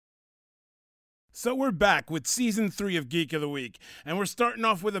So we're back with Season 3 of Geek of the Week, and we're starting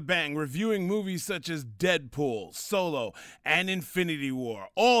off with a bang, reviewing movies such as Deadpool, Solo, and Infinity War.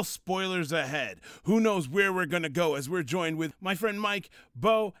 All spoilers ahead. Who knows where we're going to go as we're joined with my friend Mike,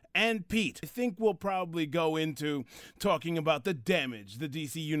 Bo, and Pete. I think we'll probably go into talking about the damage the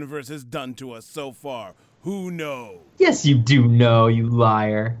DC Universe has done to us so far. Who knows? Yes, you do know, you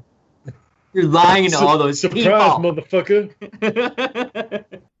liar. You're lying to all those surprise, people. motherfucker.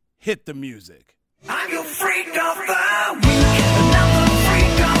 Hit the music. I'm your freak of the week, and I'm the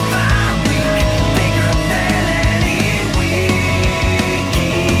freak of the week, bigger than any week.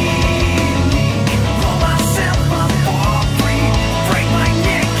 Roll myself up for free, break my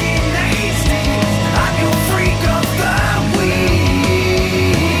neck in Hastings. I'm your freak of the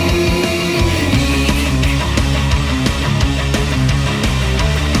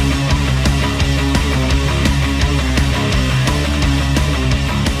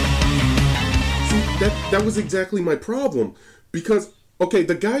That was exactly my problem. Because, okay,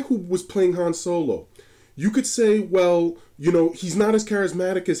 the guy who was playing Han Solo, you could say, well, you know, he's not as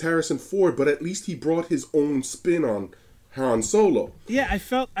charismatic as Harrison Ford, but at least he brought his own spin on Han Solo. Yeah, I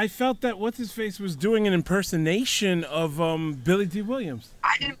felt that What's-His-Face was doing an impersonation of Billy D. Williams.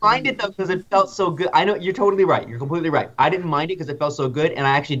 I didn't mind it, though, because it felt so good. I know, you're totally right. You're completely right. I didn't mind it because it felt so good, and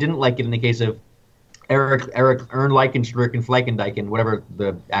I actually didn't like it in the case of Eric Fleikendijken, whatever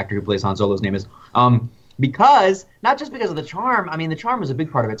the actor who plays Han Solo's name is. Because, not just because of the charm, I mean, the charm is a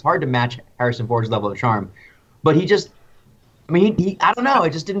big part of it. It's hard to match Harrison Ford's level of charm. But he just, I mean, he I don't know, it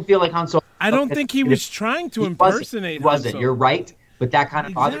just didn't feel like Han Solo. I don't think he was trying to impersonate He wasn't. Han Solo. You're right, but that kind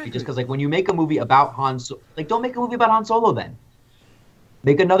of bothered me just because, like, when you make a movie about Han Solo, like, don't make a movie about Han Solo then.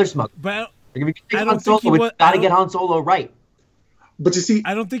 Make another smuggler. But Like, if you make I don't Han think Solo, you gotta get Han Solo right. But you see,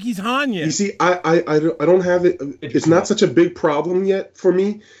 I don't think he's Han yet. You see, I don't have it. It's not such a big problem yet for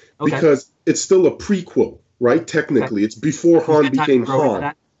me because it's still a prequel, right? Technically, it's before Han became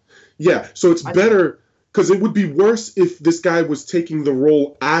Han. Yeah, so it's better because it would be worse if this guy was taking the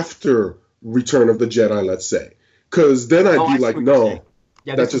role after Return of the Jedi, let's say, because then I'd be like, no,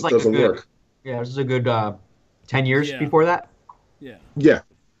 that just doesn't work. Yeah, this is a good 10 years before that. Yeah. Yeah.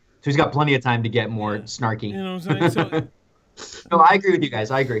 So he's got plenty of time to get more snarky. You know what I'm saying? No, I agree with you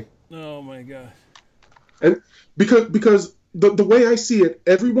guys. I agree. Oh my gosh. And because the way I see it,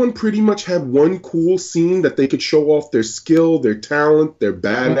 everyone pretty much had one cool scene that they could show off their skill, their talent, their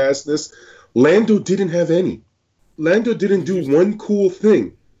badassness. Lando didn't have any. Lando didn't do one cool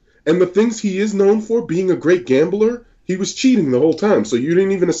thing. And the things he is known for, being a great gambler, he was cheating the whole time. So you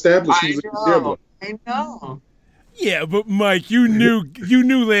didn't even establish he was a good gambler. I know. Yeah, but Mike, you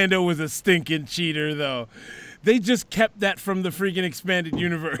knew Lando was a stinking cheater, though. They just kept that from the freaking expanded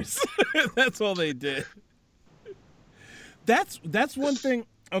universe. That's all they did. That's one thing.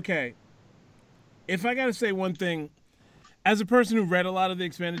 Okay, if I gotta say one thing, as a person who read a lot of the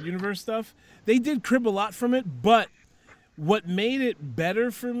expanded universe stuff, they did crib a lot from it. But what made it better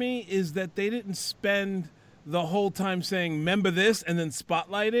for me is that they didn't spend the whole time saying "remember this" and then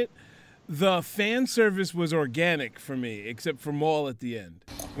spotlight it. The fan service was organic for me, except for Maul at the end.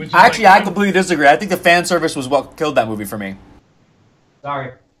 Actually, I completely disagree. I think the fan service was what killed that movie for me.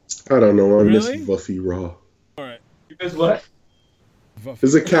 Sorry. I don't know. I Really? miss Buffy Raw. All right. You guys what?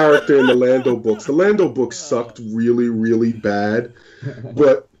 There's a character in the Lando books. The Lando books sucked really, really bad,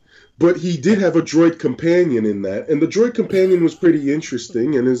 but he did have a droid companion in that, and the droid companion was pretty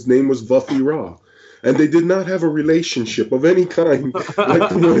interesting, and his name was Buffy Raw. And they did not have a relationship of any kind like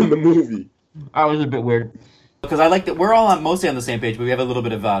the one in the movie. That was a bit weird. Because I like that we're all mostly on the same page, but we have a little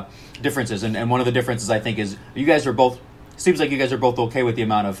bit of differences. And one of the differences, I think, is you guys are both, seems like you guys are both okay with the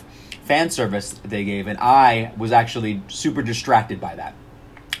amount of fan service they gave. And I was actually super distracted by that.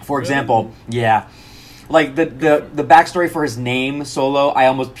 For example, like the backstory for his name, Solo, I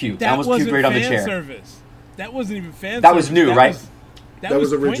almost puked. I almost puked right on the chair. Service. That wasn't even fan service. That was new, right? That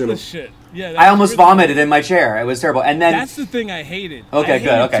was original. pointless shit. Yeah, I almost vomited in my chair. It was terrible. And then that's the thing I hated. Okay,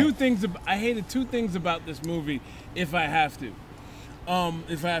 good. Okay. I hated two things about this movie, if I have to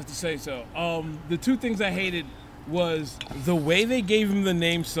say so. The two things I hated was the way they gave him the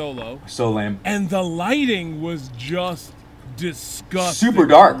name Solo. So lame. And the lighting was just disgusting. Super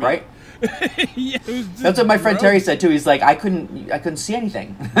dark, right? Yeah, it was just That's what my friend gross. Terry said too. He's like, I couldn't see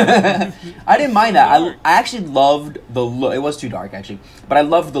anything. I didn't mind that. I actually loved the look. It was too dark actually, but I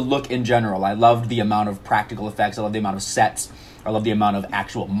loved the look in general. I loved the amount of practical effects. I loved the amount of sets. I loved the amount of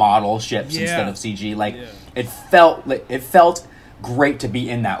actual model ships instead of CG. Like it felt great to be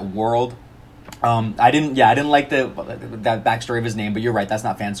in that world. I didn't like that backstory of his name, but you're right, that's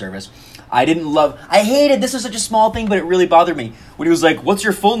not fan service. I hated, this is such a small thing, but it really bothered me when he was like, "What's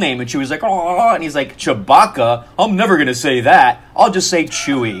your full name?" And Chewie's like, "Oh," and he's like, "Chewbacca? I'm never gonna say that. I'll just say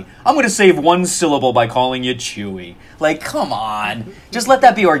Chewie. I'm gonna save one syllable by calling you Chewie." Like, come on, just let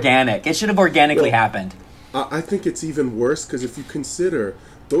that be organic. It should have organically happened. I think it's even worse because if you consider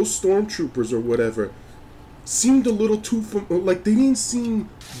those stormtroopers or whatever seemed a little too like they didn't seem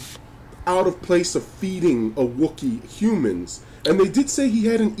out of place of feeding a Wookiee humans. And they did say he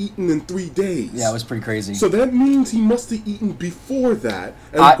hadn't eaten in 3 days. Yeah, it was pretty crazy. So that means he must have eaten before that.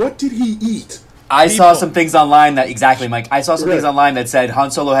 And what did he eat? I saw some things online that, exactly, Mike. I saw some things online that said Han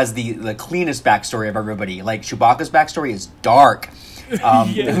Solo has the cleanest backstory of everybody. Like, Chewbacca's backstory is dark.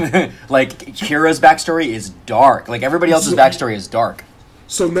 Like, Kira's backstory is dark. Like, everybody else's backstory is dark.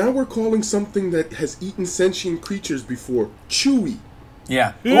 So now we're calling something that has eaten sentient creatures before Chewie.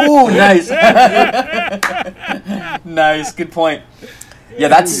 Yeah. Ooh, nice. Nice. Good point. Yeah,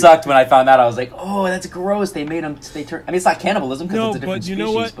 that sucked when I found that. I was like, "Oh, that's gross." They made him. I mean, it's not cannibalism because it's a different species. But you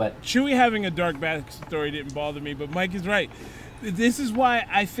know what? But Chewie having a dark backstory didn't bother me. But Mike is right. This is why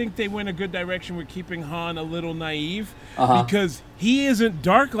I think they went a good direction with keeping Han a little naive, because he isn't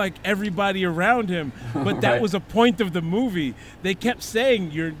dark like everybody around him. But that was a point of the movie. They kept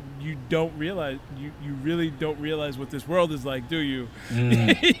saying you don't realize, you really don't realize what this world is like, do you?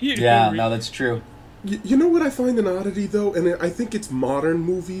 No, that's true. You know what I find an oddity, though? And I think it's modern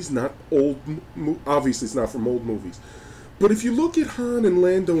movies, not old... Obviously, it's not from old movies. But if you look at Han and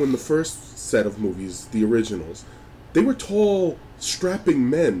Lando in the first set of movies, the originals, they were tall, strapping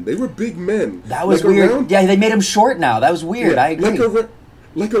men. They were big men. That was weird. Yeah, they made him short now. That was weird. I agree.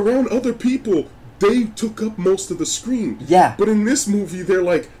 Like around other people, they took up most of the screen. Yeah. But in this movie, they're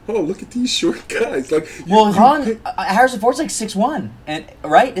like, "Oh, look at these short guys." Like, Harrison Ford's like 6'1", and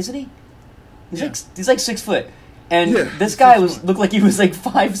right, isn't he? He's like 6 foot, and this guy looked like he was like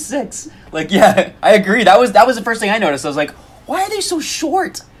 5'6". Like, yeah, I agree. That was the first thing I noticed. I was like, why are they so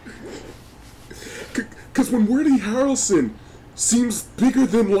short? Because when Woody Harrelson seems bigger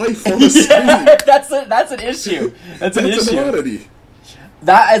than life on the screen, that's an issue. That's an issue. An oddity.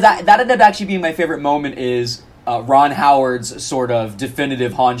 That ended up actually being my favorite moment. Is Ron Howard's sort of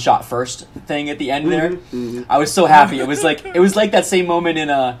definitive Han shot first thing at the end there. I was so happy. It was like that same moment in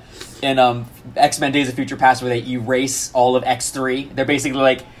X-Men Days of Future Past where they erase all of X3. They're basically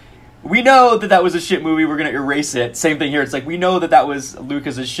like, we know that was a shit movie, we're going to erase it. Same thing here. It's like, we know that was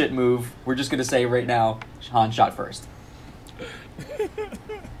Lucas's shit move. We're just going to say right now, Han shot first.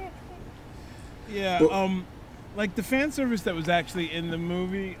 Like the fan service that was actually in the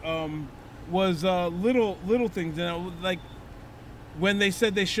movie was little things. Like when they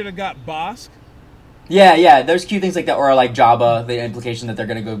said they should have got Bossk. Yeah, there's cute things like that, or like Jabba, the implication that they're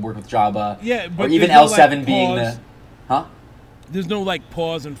going to go work with Jabba. Yeah, but or even L7 being pause. Huh? There's no like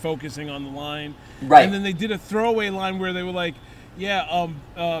pause and focusing on the line. Right. And then they did a throwaway line where they were like,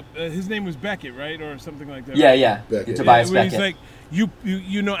 his name was Beckett, right? Or something like that. Yeah. Beckett. Tobias where Beckett. He's like,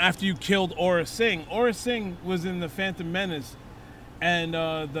 you know, after you killed Aura Singh. Aura Singh was in the Phantom Menace and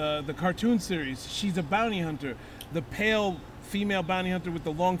the cartoon series. She's a bounty hunter. The pale female bounty hunter with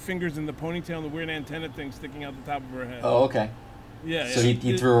the long fingers and the ponytail and the weird antenna thing sticking out the top of her head. Oh, okay. Yeah. So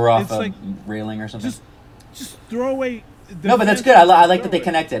he threw her off a railing or something? Just throw away... No, but that's good. I like that they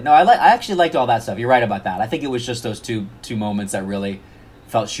connected. No, I actually liked all that stuff. You're right about that. I think it was just those two moments that really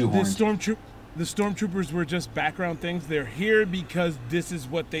felt shoehorned. The stormtroopers were just background things. They're here because this is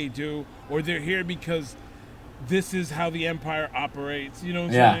what they do, or they're here because this is how the Empire operates. You know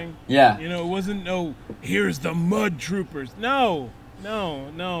what I'm saying? Yeah. You know, it wasn't here's the mud troopers. No.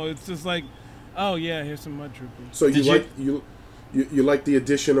 It's just like, oh yeah, here's some mud troopers. So you like the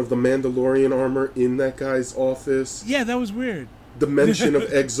addition of the Mandalorian armor in that guy's office? Yeah, that was weird. The mention of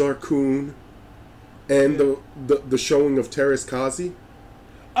Exar Kun and the showing of Teräs Käsi?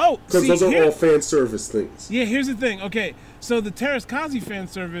 Oh, because those are all fan service things. Yeah, here's the thing. Okay, so the Teräs Käsi fan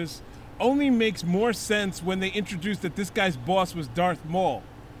service only makes more sense when they introduce that this guy's boss was Darth Maul.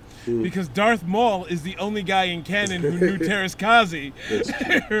 Because Darth Maul is the only guy in canon who knew Teräs Käsi.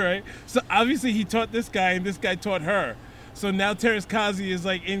 Right? So obviously he taught this guy and this guy taught her. So now Teräs Käsi is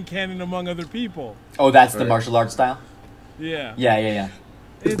like in canon among other people. Oh, that's the martial arts style? Yeah. Yeah.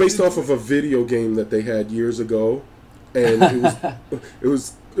 It's based off of a video game that they had years ago, and it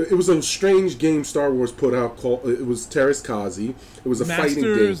was a strange game Star Wars put out called it was Teräs Käsi. It was a fighting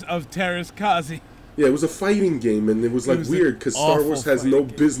game. Masters of Teräs Käsi. Yeah, it was a fighting game, and it was like weird because Star Wars has no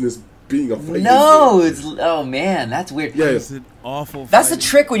business being a fighting No, game. it's oh man, that's weird. Yeah, It's an awful. That's the fighting-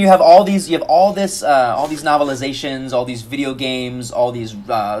 trick when you have all these all these novelizations, all these video games, all these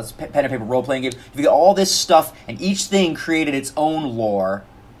pen and paper role playing games. You get all this stuff, and each thing created its own lore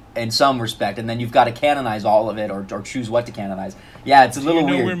in some respect, and then you've got to canonize all of it or choose what to canonize. Yeah, it's a little Do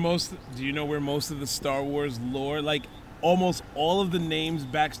you know weird. where most of the Star Wars lore, like almost all of the names,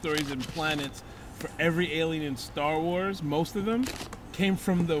 backstories, and planets for every alien in Star Wars, most of them came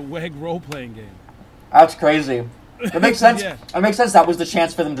from the WEG role-playing game. That's crazy. It makes sense. Yeah. It makes sense. That was the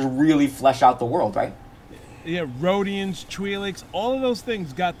chance for them to really flesh out the world, right? Yeah, Rhodians, Twi'leks, all of those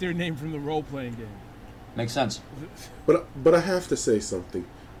things got their name from the role-playing game. Makes sense. But I have to say something.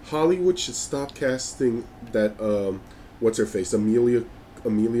 Hollywood should stop casting that what's her face, Amelia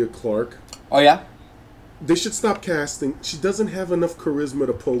Clark. Oh yeah. They should stop casting. She doesn't have enough charisma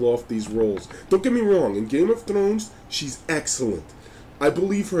to pull off these roles. Don't get me wrong. In Game of Thrones, she's excellent. I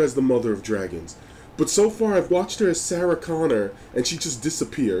believe her as the Mother of Dragons. But so far, I've watched her as Sarah Connor, and she just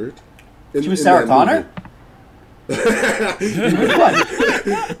disappeared. She was Sarah Connor?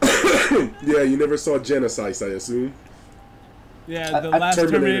 Yeah, you never saw Genesis, I assume. Yeah, the I- last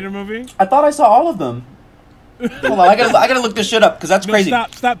Terminator. Terminator movie. I thought I saw all of them. Hold on, I gotta look this shit up because that's No, crazy.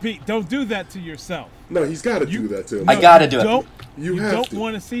 stop, Pete. Don't do that to yourself. No, he's got to do that too. I gotta do it. Don't, You you have don't to.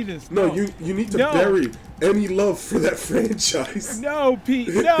 want to see this. No, you need to No. bury any love for that franchise. No, Pete.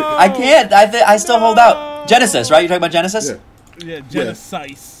 No. I can't. I still hold out. Genesis, right? You're talking about Genesis? Yeah, Yeah,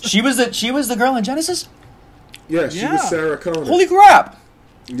 Genesis. She was the girl in Genesis. yeah, she Yeah. was Sarah Connor. Holy crap!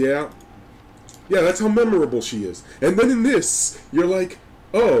 Yeah. Yeah, that's how memorable she is. And then in this, you're like,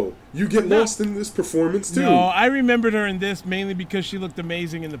 oh, you get No. lost in this performance too. No, I remembered her in this mainly because she looked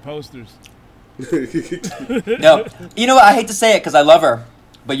amazing in the posters. No, you know what? I hate to say it because I love her,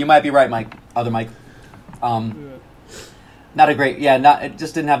 but you might be right, Mike. Other Mike. Not a great. Yeah, not. It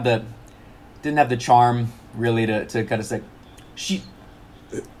just didn't have the charm really to kind of say. She's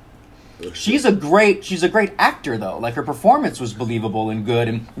a great actor though. Like her performance was believable and good,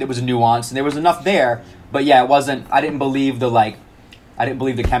 and it was nuanced, and there was enough there. But yeah, it wasn't. I didn't believe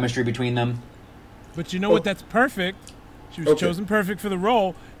the chemistry between them. But you know what? That's perfect. She was Okay. chosen perfect for the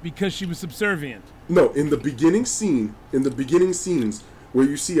role because she was subservient. No, in the beginning scenes where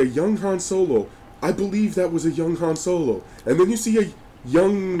you see a young Han Solo, I believe that was a young Han Solo. And then you see a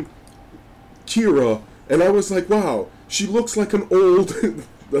young Kira, and I was like, wow, she looks like an old,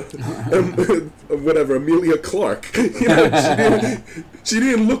 whatever, Amelia Clark. You know, she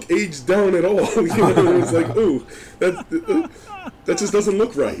didn't look aged down at all. You know, it was like, ooh, that just doesn't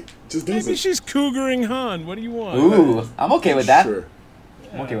look right. Just Maybe doesn't. she's cougaring Han. What do you want? Ooh, I'm okay with that. Sure.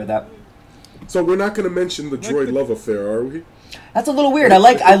 I'm okay with that. So we're not going to mention the droid love affair, are we? That's a little weird. I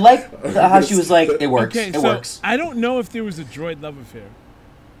like how she was like, it works. Okay, It so works. I don't know if there was a droid love affair.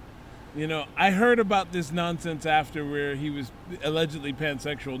 You know, I heard about this nonsense after where he was allegedly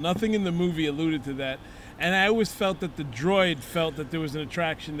pansexual. Nothing in the movie alluded to that. And I always felt that the droid felt that there was an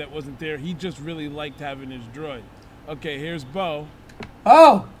attraction that wasn't there. He just really liked having his droid. Okay, here's Bo.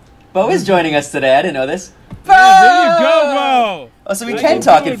 Oh, Bo is joining us today. I didn't know this. Yeah, there you go, Bo. Oh, so we How can you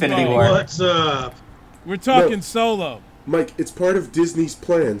talk doing, Infinity Bo? War. What's up? We're talking No. Solo. Mike, it's part of Disney's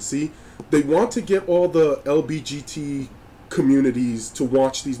plan, see? They want to get all the LBGT communities to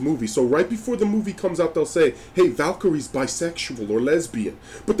watch these movies. So right before the movie comes out, they'll say, hey, Valkyrie's bisexual or lesbian.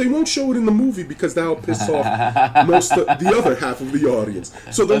 But they won't show it in the movie because that'll piss off most of the other half of the audience.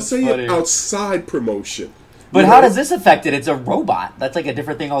 So they'll That's say funny. it outside promotion. But You how know? does this affect it? It's a robot. That's like a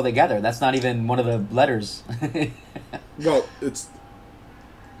different thing altogether. That's not even one of the letters. Well, it's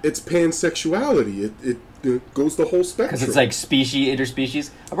pansexuality. It goes the whole spectrum. Because it's like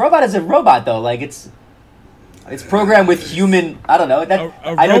interspecies. A robot is a robot, though. Like it's programmed with human. I don't know. A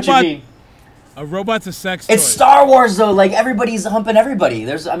I know what you robot- mean. A robot's a sex toy. It's Star Wars, though. Like everybody's humping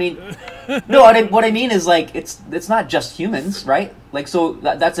everybody. I mean, no. What I mean is like it's not just humans, right? Like so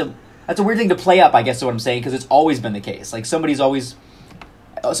that's a weird thing to play up, I guess. Is what I'm saying, because it's always been the case. Like somebody's always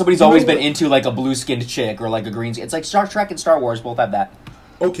know been what? into like a blue skinned chick or like a green. It's like Star Trek and Star Wars both have that.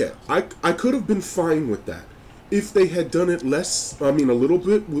 Okay, I could have been fine with that if they had done it less. I mean, a little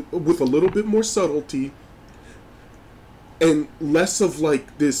bit with a little bit more subtlety and less of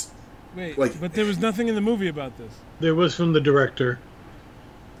like this. Wait, like- but there was nothing in the movie about this. There was from the director.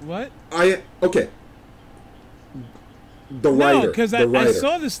 What? Okay. The No, writer. because the I writer.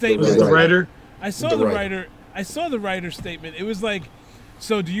 saw the statement. Was it the writer? I saw The the writer. writer. I saw the writer's statement. It was like,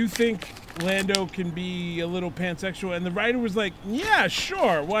 so do you think Lando can be a little pansexual? And the writer was like, yeah,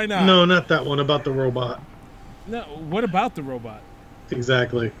 sure, why not? No, not that one. About the robot. No, what about the robot?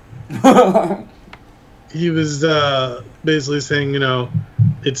 Exactly. He was basically saying,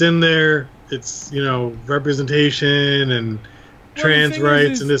 it's in there. It's, representation and trans thing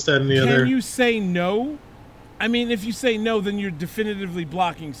rights is, and this, that, and the can other. you say no? I mean, if you say no, then you're definitively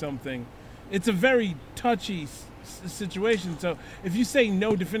blocking something. It's a very touchy situation. So if you say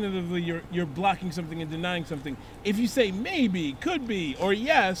no definitively, you're blocking something and denying something. If you say maybe, could be, or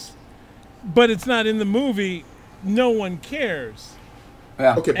yes, but it's not in the movie, no one cares.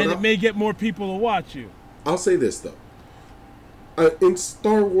 Yeah. Okay, but And it may get more people to watch you. I'll say this though. In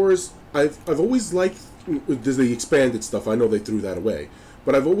Star Wars, I've always liked the expanded stuff. I know they threw that away,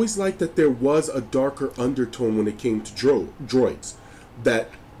 but I've always liked that there was a darker undertone when it came to droids. That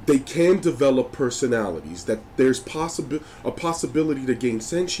they can develop personalities. That there's a possibility to gain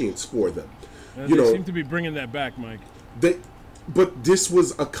sentience for them. They seem to be bringing that back, Mike. But this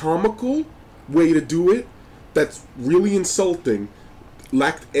was a comical way to do it. That's really insulting.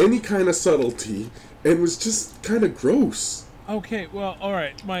 Lacked any kind of subtlety and was just kind of gross. Okay, well, all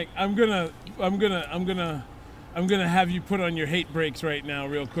right, Mike. I'm gonna have you put on your hate brakes right now,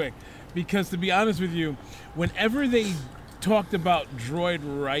 real quick, because to be honest with you, whenever they talked about droid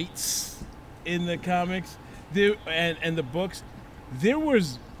rights in the comics and the books, there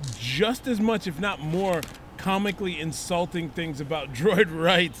was just as much, if not more, comically insulting things about droid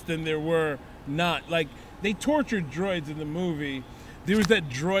rights than there were not. Like, they tortured droids in the movie. There was that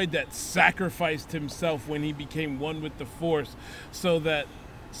droid that sacrificed himself when he became one with the Force, so that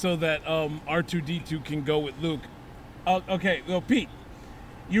R2-D2 can go with Luke. Okay, well, Pete,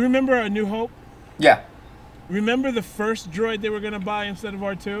 you remember A New Hope? Yeah. Remember the first droid they were going to buy instead of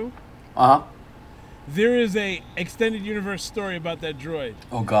R2? Uh-huh. There is a extended universe story about that droid.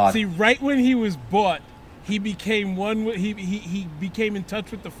 Oh, God. See, right when he was bought, he became he became in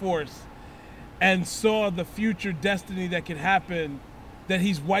touch with the Force and saw the future destiny that could happen that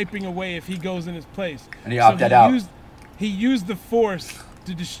he's wiping away if he goes in his place. And he opted out. He used the Force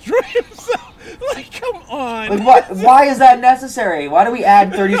to destroy himself. Like, come on. Like, what? Why is that necessary? Why do we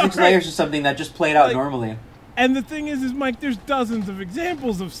add 36 layers to something that just played out normally? And the thing is, Mike, there's dozens of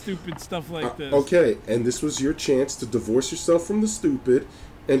examples of stupid stuff like this. Okay, and this was your chance to divorce yourself from the stupid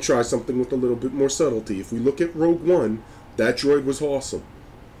and try something with a little bit more subtlety. If we look at Rogue One, that droid was awesome.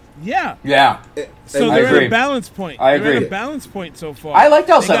 Yeah. Yeah. So And they're I at agree. a balance point. I They're at agree. a balance point so far. I liked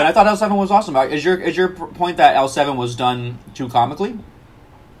L7. They got- I thought L7 was awesome. Is your point that L7 was done too comically?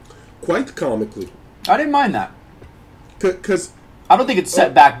 Quite comically. I didn't mind that. Because I don't think it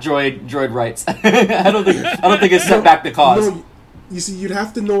set back droid rights. I don't think it set back the cause. No, you see, you'd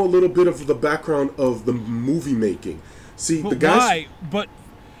have to know a little bit of the background of the movie making. See, But the guys. why? But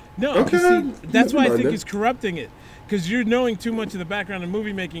no, Okay, see, that's never why I mind think then. it's corrupting it. Because you're knowing too much of the background of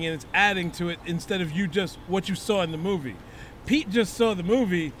movie making and it's adding to it instead of you just what you saw in the movie. Pete just saw the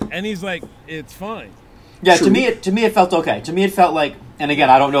movie and he's like, it's fine. Yeah, True. to me it felt okay. To me it felt like, and again,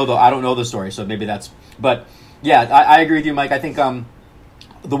 I don't know the story, so maybe that's. But yeah, I agree with you, Mike. I think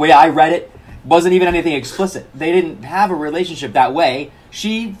the way I read it wasn't even anything explicit. They didn't have a relationship that way.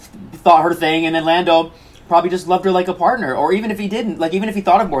 She thought her thing, and then Lando probably just loved her like a partner. Or even if he didn't, like even if he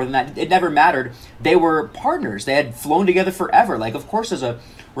thought of more than that, it never mattered. They were partners. They had flown together forever. Like, of course, there's a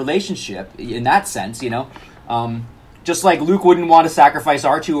relationship in that sense, you know. Just like Luke wouldn't want to sacrifice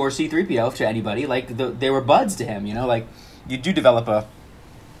R2 or C-3PO to anybody. Like, they were buds to him, you know. Like, you do develop a...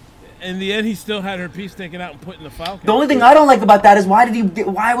 In the end, he still had her piece taken out and put in the Falcon. The only thing I don't like about that is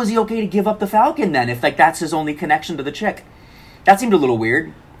why was he okay to give up the Falcon then? If like that's his only connection to the chick, that seemed a little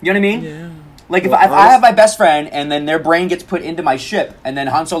weird. You know what I mean? Yeah. Like if Well, I have my best friend and then their brain gets put into my ship and then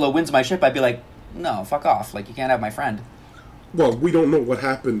Han Solo wins my ship, I'd be like, no, fuck off. Like you can't have my friend. Well, we don't know what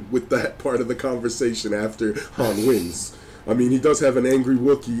happened with that part of the conversation after Han wins. I mean, he does have an angry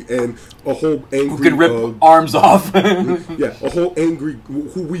Wookiee and a whole angry... Who can rip arms off? Yeah, a whole angry...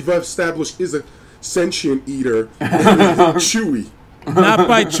 Who we've established is a sentient eater. Chewie. Not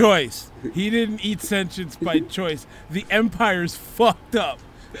by choice. He didn't eat sentience by choice. The Empire's fucked up.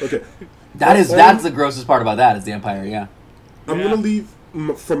 Okay. That's the grossest part about that is the Empire. Yeah. I'm Yeah. going to leave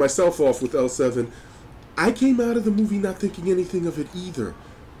for myself off with L7. I came out of the movie not thinking anything of it either.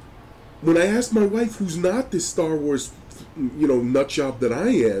 When I asked my wife, who's not this Star Wars, nut job that I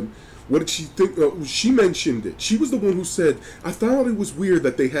am, what did she think? She mentioned it. She was the one who said, I thought it was weird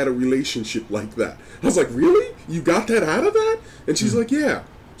that they had a relationship like that. I was like, really? You got that out of that? And she's like, yeah.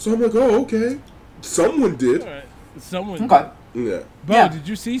 So I'm like, oh, okay. Someone did. All right. Someone. Okay. Yeah. Bo, Yeah. did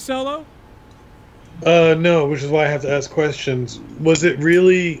you see Solo? No, which is why I have to ask questions. Was it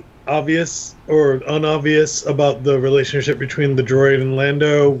really obvious or unobvious about the relationship between the droid and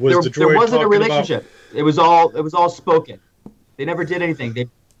Lando? Was the droid There wasn't a talking relationship. It was all spoken. They never did anything.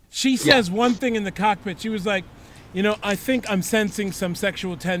 She says one thing in the cockpit. She was like, I think I'm sensing some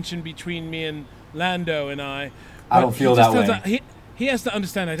sexual tension between me and Lando and I. I don't but feel he just that has way. He has to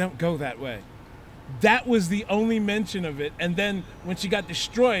understand I don't go that way. That was the only mention of it. And then when she got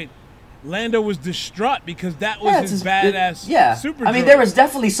destroyed, Lando was distraught because that was Yeah, his it's badass super I mean, droid. there was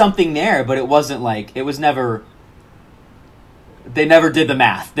definitely something there, but it wasn't like it was never. They never did the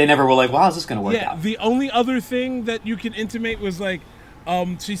math. They never were like, "Well, how's this going to work Yeah, out?" the only other thing that you can intimate was like,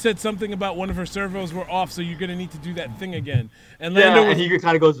 she said something about one of her servos were off, so you're gonna need to do that thing again. And Lando Yeah, was, and he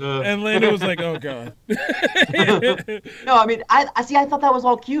kind of goes. and Lando was like, "Oh god." No, I mean, I see. I thought that was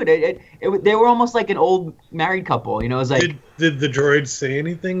all cute. They were almost like an old married couple. It was like Did the droid say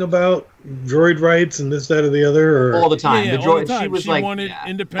anything about droid rights and this, that, or the other? Or all the time. Yeah, the all droid. the time. She was She like, wanted yeah,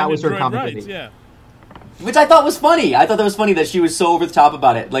 independent that was her droid comic rights. relief. Yeah. Which I thought was funny. I thought that was funny that she was so over the top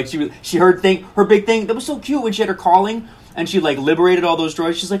about it. Like she heard her big thing that was so cute when she had her calling and she like liberated all those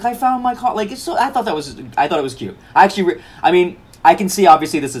droids. She's like, I found my call. Like it's so. I thought it was cute. I actually, I mean, I can see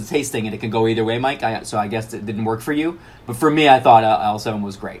obviously this is a taste thing and it can go either way, Mike. So I guess it didn't work for you, but for me, I thought L7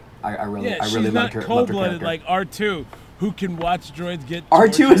 was great. I really Yeah, really she's liked not her. cold-blooded character. like R2, who can watch droids get.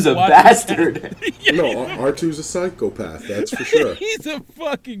 R2 is a bastard. No, R2's a psychopath, that's for sure. He's a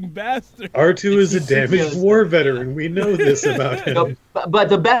fucking bastard. R2 is a damaged war veteran. We know this about him. No, but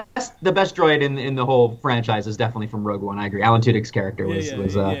the best droid in the whole franchise is definitely from Rogue One. I agree. Alan Tudyk's character was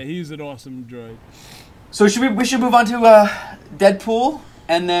He's an awesome droid. So we should move on to Deadpool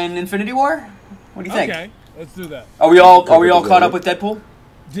and then Infinity War. What do you think? Okay, let's do that. Are we all caught up with Deadpool?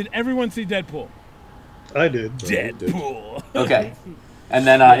 Did everyone see Deadpool? I did. Deadpool. Okay. And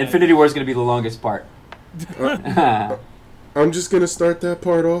then Infinity War is going to be the longest part. I'm just going to start that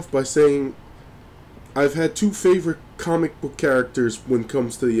part off by saying I've had two favorite comic book characters when it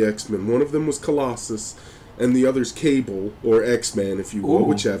comes to the X-Men. One of them was Colossus, and the other's Cable, or X-Man, if you will, Ooh.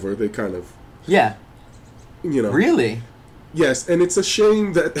 whichever. They kind of, Yeah. Really? Yes, and it's a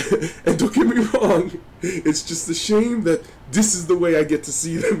shame that, and don't get me wrong, it's just a shame that this is the way I get to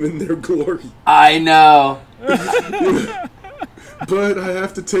see them in their glory. I know. But I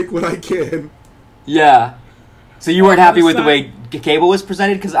have to take what I can. Yeah. So you weren't happy with the way Cable was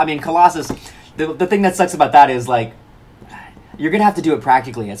presented? Because, I mean, Colossus, the thing that sucks about that is, like, you're going to have to do it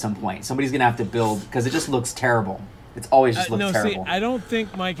practically at some point. Somebody's going to have to build, because it just looks terrible. It's always just looks terrible. See, I don't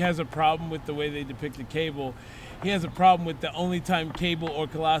think Mike has a problem with the way they depicted Cable. He has a problem with the only time Cable or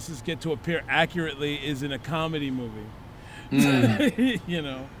Colossus get to appear accurately is in a comedy movie.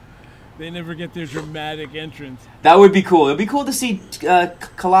 They never get their dramatic entrance. That would be cool. It would be cool to see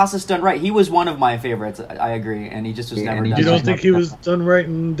Colossus done right. He was one of my favorites, I agree, and he just was never done You don't right. think he was done right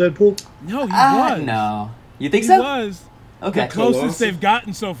in Deadpool? No, he was. No. You think He so? was. Okay. The closest Colossus? they've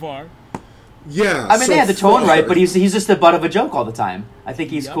gotten so far. Yeah. I mean, so they had the tone far. right, but he's just the butt of a joke all the time. I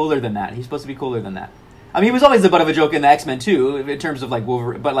think he's cooler than that. He's supposed to be cooler than that. I mean, he was always the butt of a joke in the X-Men too, in terms of like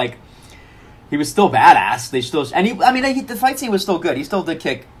Wolverine, but like he was still badass. They still, and the fight scene was still good. He still did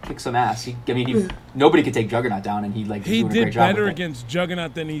kick some ass. Nobody could take Juggernaut down, and he He doing a great did job better with it. against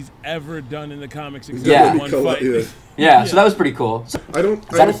Juggernaut than he's ever done in the comics except Yeah. for one fight. Yeah, so that was pretty cool. I don't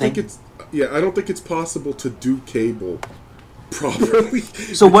think it's possible to do Cable properly.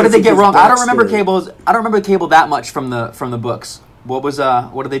 So what did because they of get his wrong? I don't remember backstory. Cable that much from the books. What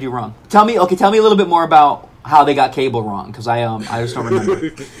did they do wrong? Tell me a little bit more about how they got Cable wrong, because I just don't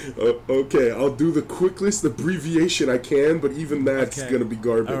remember. Okay, I'll do the quickest abbreviation I can, but even that's gonna be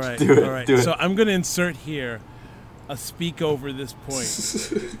garbage. All right, Do it, all right. do it. So I'm going to insert here a speak over this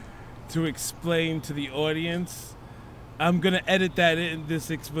point to explain to the audience. I'm going to edit that in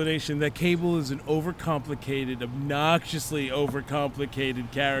this explanation that Cable is an overcomplicated, obnoxiously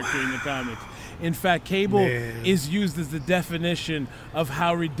overcomplicated character in the comics. In fact, Cable is used as the definition of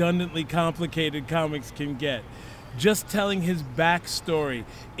how redundantly complicated comics can get. Just telling his backstory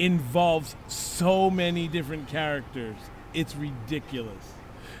involves so many different characters. It's ridiculous.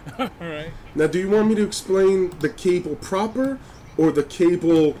 All right. Now, do you want me to explain the Cable proper, or the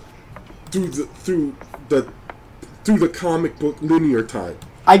Cable through the comic book linear time?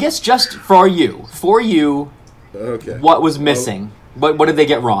 I guess just for you, Okay. what was missing? What did they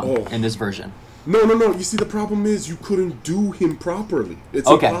get wrong in this version? No. You see, the problem is you couldn't do him properly. It's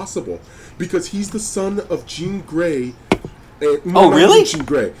Okay. impossible because he's the son of Jean Grey. Really? Jean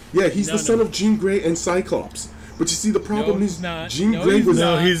Grey. Yeah, he's the son of Jean Grey and Cyclops. But you see, the problem No, is he's not. Jean No, Grey he's was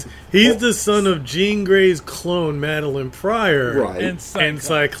No, he's the son of Jean Grey's clone, Madeline Pryor, right. And and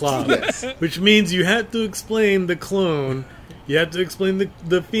Cyclops. Yes. Which means you have to explain the clone. You have to explain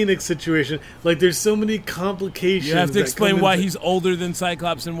the Phoenix situation. Like, there's so many complications. You have to that explain come why into- he's older than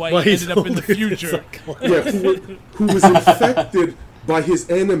Cyclops and why why he he's ended up in the older than future. Cyclops. Yeah, who was infected by his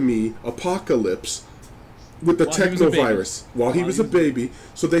enemy, Apocalypse, with the While he was a baby. technovirus while he was a baby.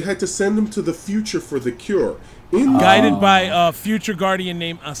 So they had to send him to the future for the cure. In Guided by a future guardian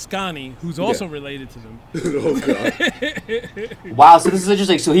named Ascani, who's also Yeah. related to them. oh god. Wow, so this is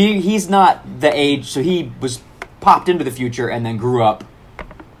interesting. So he's not the age. So he was popped into the future and then grew up.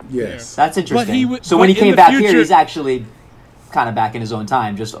 Yes. That's interesting. But so when he but in came the back future- here, he's actually kind of back in his own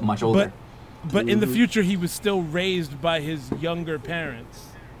time, just much older. But in the future, he was still raised by his younger parents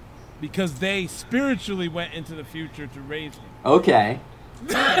because they spiritually went into the future to raise him. Okay.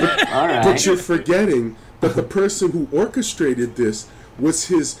 All right. But you're forgetting that the person who orchestrated this was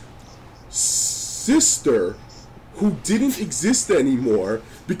his sister, who didn't exist anymore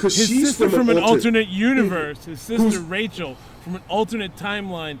because His she's sister from an alter- alternate universe, his sister Who's- Rachel, from an alternate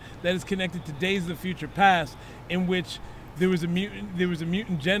timeline that is connected to Days of the Future Past, in which there was a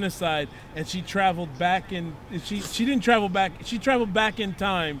mutant genocide, and she traveled back in. She didn't travel back. She traveled back in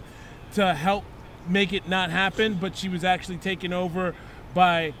time to help make it not happen, but she was actually taken over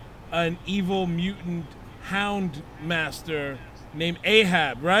by an evil mutant hound master named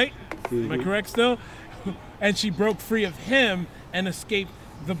Ahab. Right? Am I correct still? And she broke free of him and escaped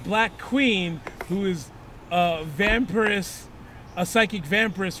the Black Queen, who is a vampiress, a psychic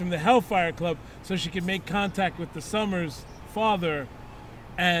vampiress from the Hellfire Club, so she could make contact with the Summers father.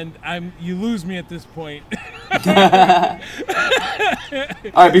 And you lose me at this point. All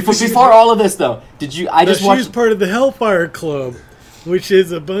right. Before all of this, though, did you? I just She's watched. part of the Hellfire Club, which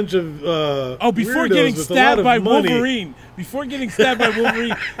is a bunch of Before weirdos getting with a stabbed lot by of money. Wolverine. Before getting stabbed by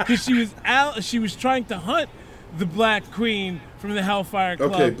Wolverine, because she was trying to hunt the Black Queen from the Hellfire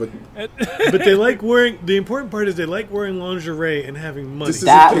Club. Okay, but But they like wearing. The important part is they like wearing lingerie and having money. This is-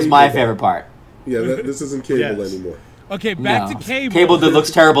 That was my Cable. favorite part. yeah, this isn't cable Yes. anymore. Okay, back No. to Cable. Cable that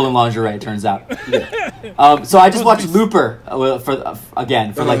looks terrible in lingerie. It turns out. So I just watched Looper for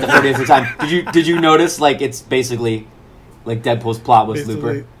like the 40th time. Did you notice like it's basically like Deadpool's plot was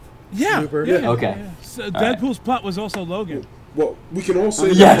Basically, Looper? Yeah. Looper. Yeah. Okay. Yeah. So right. Deadpool's plot was also Logan. Well, we can all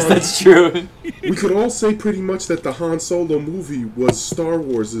say Yes, that that's true. we could all say pretty much that the Han Solo movie was Star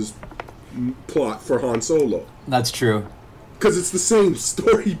Wars' plot for Han Solo. That's true. Because it's the same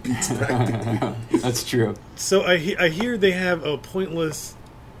story beats practically. That's true. So I hear they have a pointless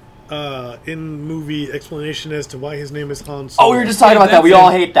in-movie explanation as to why his name is Han Solo. Oh, we were just talking about that. We all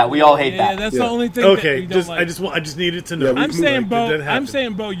hate that. We all hate Yeah, that. that's Yeah. the only thing. that Okay, we don't like. I just needed to know. Yeah, we- I'm saying, Like, Bo. did that happen? I'm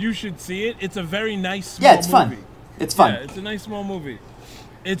saying, Bo. You should see it. It's a very nice, small Yeah, it's fun. movie. It's fun. Yeah, it's a nice small movie.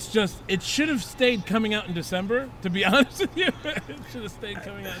 It's just it should have stayed coming out in December. To be honest with you, it should have stayed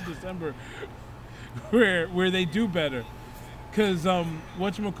coming out in December, where they do better. Cause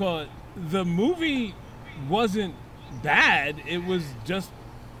whatchamacallit, the movie wasn't bad. It was just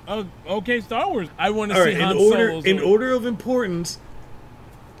okay Star Wars. I want to All see right, Han in Solo. order of importance,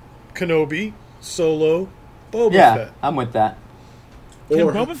 Kenobi, Solo, Boba Yeah, Fett. I'm with that. Can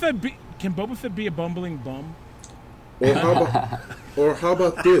Or, Boba Fett be a bumbling bum? or how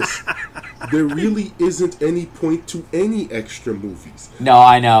about this? There really isn't any point to any extra movies. No,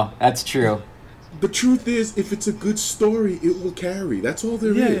 I know. That's true. The truth is, if it's a good story, it will carry. That's all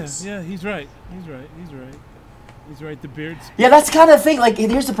there is. Yeah. He's right. He's right. The beard's Yeah, that's kind of the thing. Like,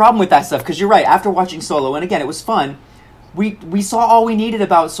 here's the problem with that stuff, because you're right. After watching Solo, and again, it was fun, we saw all we needed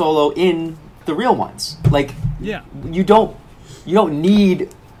about Solo in the real ones. Like, yeah. you don't need,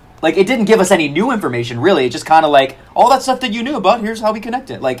 like, it didn't give us any new information, really. It just kind of like, all that stuff that you knew about, here's how we connect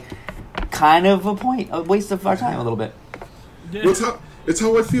it. Like, kind of a waste of our time a little bit. Yeah. Well, it's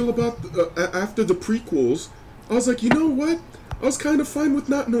how I feel about after the prequels. I was like, you know what? I was kind of fine with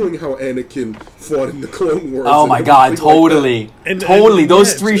not knowing how Anakin fought in the Clone Wars. Oh and my god, everything like totally. And- Totally. and-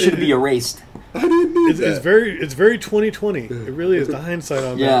 Those yeah, three it's- should be erased. that. I didn't need It's that. very 2020. It really is the hindsight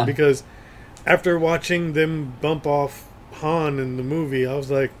on Yeah. that, because after watching them bump off Han in the movie, I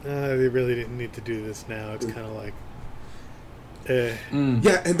was like, they really didn't need to do this now. It's kind of like,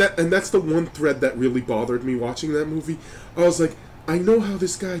 Yeah, and that's the one thread that really bothered me watching that movie. I was like, I know how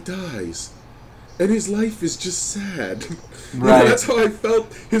this guy dies, and his life is just sad. You know, Right. that's how I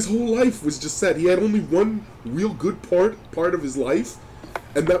felt. His whole life was just sad. He had only one real good part of his life,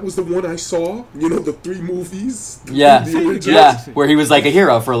 and that was the one I saw. You know, the 3 movies. Yeah. the originals, Yeah. Where he was like a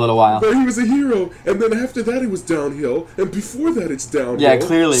hero for a little while. where he was a hero, and then after that it was downhill, and before that it's downhill. Yeah,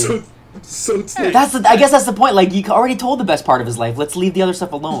 clearly. So it's like, I guess that's the point. Like, you already told the best part of his life. Let's leave the other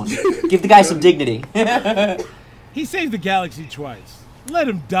stuff alone. Give the guy some dignity. He saved the galaxy twice. Let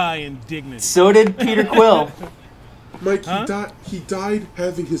him die in dignity. So did Peter Quill. Mike, he died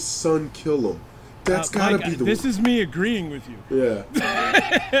having his son kill him. That's gotta Mike, be the this is me agreeing with you. yeah.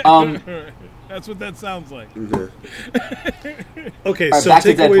 That's what that sounds like. okay, All right, so back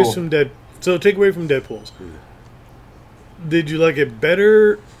to takeaways Deadpool. So take away from Deadpool's. Did you like it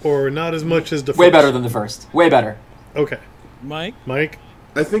better or not as much as the first? Way better than the first. Way better. Okay. Mike?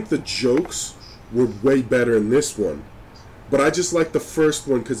 I think the jokes were way better in this one, but I just like the first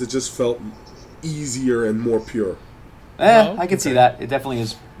one because it just felt easier and more pure. I can see that. It definitely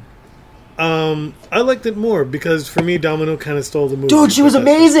is. I liked it more because for me, Domino kind of stole the movie. Dude, she was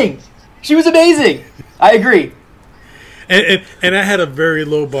amazing. She was amazing. I agree. And I had a very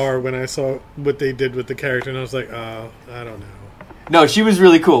low bar when I saw what they did with the character, and I was like, I don't know. No, she was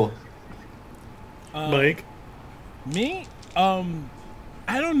really cool. Mike? Me?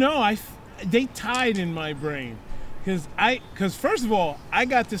 I don't know. They tied in my brain because first of all, I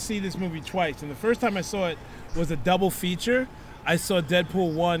got to see this movie twice, and the first time I saw it was a double feature. I saw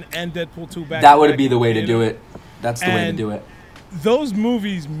Deadpool 1 and Deadpool 2 back. That would be the way to do it. That's the way to do it. Those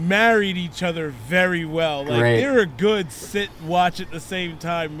movies married each other very well. Like Great. they're a good sit watch at the same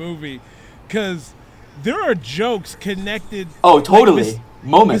time movie because there are jokes connected. Oh, totally. Like,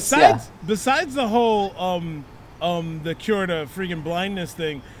 Moments. Besides the whole the cure to freaking blindness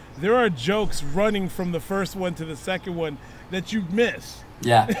thing, there are jokes running from the first one to the second one that you miss.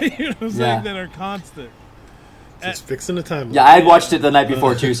 Yeah. You know what I'm saying? That are constant. Just fixing the timeline. Yeah, I had watched it the night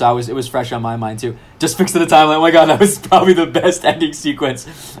before too, so it was fresh on my mind too. Just fixing the timeline. Oh my god, that was probably the best ending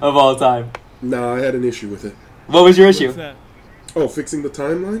sequence of all time. Nah, I had an issue with it. What was your issue? What's that? Oh, fixing the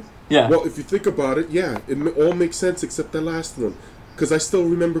timeline? Yeah. Well, if you think about it, yeah, it all makes sense except the last one. Because I still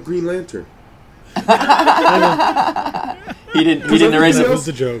remember Green Lantern. He didn't erase That it. was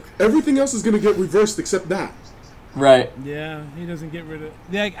the joke. Everything else is going to get reversed except that. Right. Yeah, he doesn't get rid of.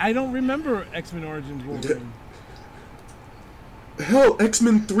 Yeah, I don't remember X-Men Origins Wolverine. Hell,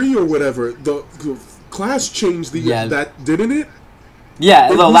 X-Men 3 or whatever, the class changed that, didn't it? Yeah,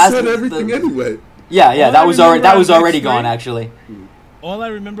 But the we last said everything anyway. Yeah, All that I was remember already out of gone X3 actually. All I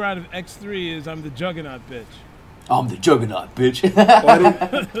remember out of X3 is I'm the Juggernaut bitch. I'm the Juggernaut, bitch.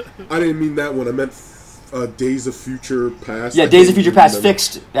 Oh, I didn't mean that one. I meant Days of Future Past. Yeah, Days of Future Past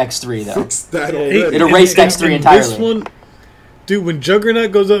fixed X3 though. Fixed that already. It erased X3 entirely. This one, dude, when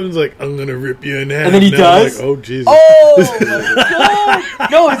Juggernaut goes up and is like, I'm going to rip you in half. And then he now does? I'm like, oh, Jesus. Oh my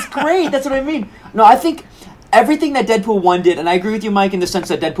god! No, it's great. That's what I mean. No, I think everything that Deadpool 1 did, and I agree with you, Mike, in the sense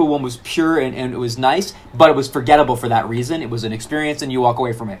that Deadpool 1 was pure and it was nice, but it was forgettable for that reason. It was an experience and you walk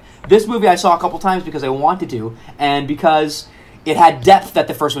away from it. This movie I saw a couple times because I wanted to, and because it had depth that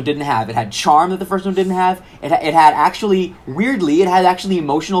the first one didn't have. It had charm that the first one didn't have. It had actually, weirdly,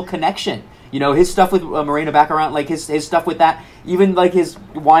 emotional connection. You know, his stuff with Morena Baccarat, like his stuff with that, even like his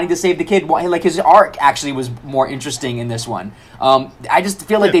wanting to save the kid, like his arc actually was more interesting in this one. I just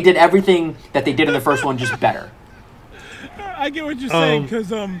feel like they did everything that they did in the first one just better. I get what you're saying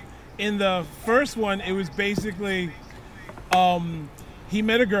because in the first one it was basically he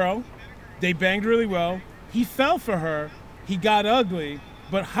met a girl, they banged really well, he fell for her, he got ugly,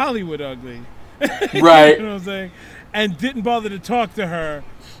 but Hollywood ugly. Right. You know what I'm saying? And didn't bother to talk to her.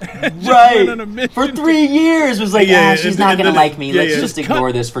 Right. Went on a mission For 3 years was like, she's not going to like me. Let's just Just ignore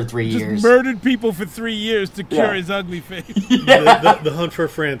cut- this for 3 Just years. murdered people for 3 years to cure Yeah. his ugly face. The hunt for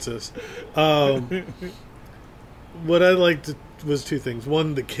Francis. What I liked was two things.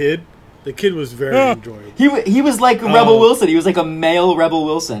 One, the kid. The kid was very enjoyable. He was like Rebel Wilson. He was like a male Rebel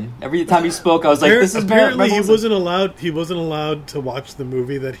Wilson. Every time he spoke, I was like, "This is apparently Rebel he Wilson." wasn't allowed to watch the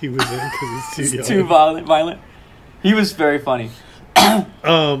movie that he was in because he's too young. Too violent. He was very funny.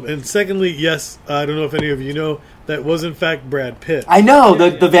 And secondly, yes, I don't know if any of you know, that was in fact Brad Pitt. I know the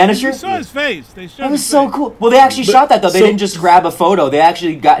You Vanisher. saw his face. They showed That was his so face. cool. Well, they actually shot that though. They so- didn't just grab a photo. They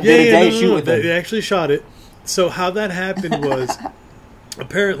actually did a day shoot with They it. actually shot it. So how that happened was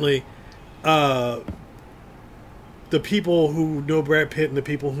apparently the people who know Brad Pitt and the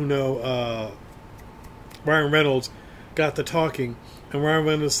people who know Ryan Reynolds got to talking, and Ryan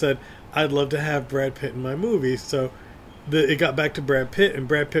Reynolds said, "I'd love to have Brad Pitt in my movie." So it got back to Brad Pitt, and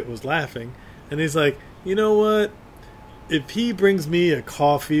Brad Pitt was laughing, and he's like, "You know what? If he brings me a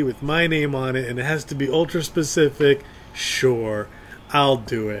coffee with my name on it and it has to be ultra specific, sure, I'll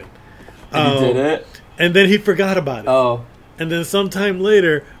do it." And he did it. And then he forgot about it. Oh, And then sometime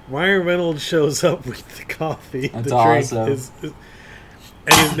later, Ryan Reynolds shows up with the coffee, That's the drink, awesome.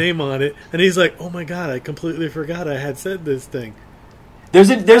 and his name on it. And he's like, "Oh my god, I completely forgot I had said this thing." there's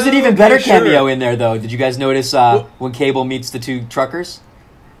an even better okay, sure. cameo in there though. Did you guys notice when Cable meets the two truckers?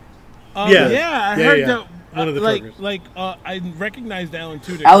 Yeah, Yeah. I Yeah, heard yeah. that. One of the truckers. I recognized Alan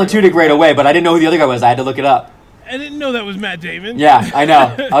Tudyk. Alan Tudyk right away, but I didn't know who the other guy was. I had to look it up. I didn't know that was Matt Damon. Yeah, I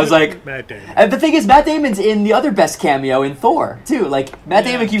know. I was like, Matt Damon. and the thing is, Matt Damon's in the other best cameo in Thor too. Like Matt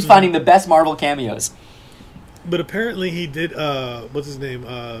Damon keeps finding the best Marvel cameos. But apparently he did. What's his name?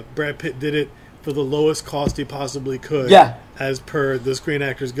 Brad Pitt did it for the lowest cost he possibly could. Yeah. As per the Screen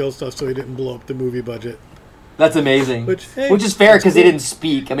Actors Guild stuff, so he didn't blow up the movie budget. That's amazing. Which, hey, Which is fair that's because they cool. didn't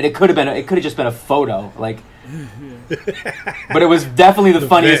speak. I mean, it could have just been a photo, like. But it was definitely the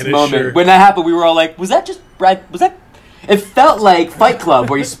funniest vanisher. moment when that happened. We were all like, "Was that just Brad? Was that?" It felt like Fight Club,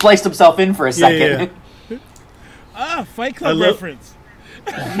 where he spliced himself in for a second. Yeah. Fight Club love- reference.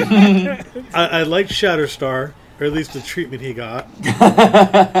 I liked Shatterstar, or at least the treatment he got.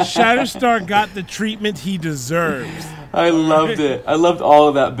 Shatterstar got the treatment he deserves. I loved it. I loved all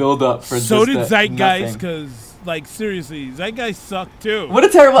of that build up for. So just did that Zeitgeist, nothing. because, like, seriously, Zeitgeist sucked too. What a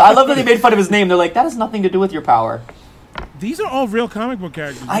terrible! I love that they made fun of his name. They're like, "That has nothing to do with your power." These are all real comic book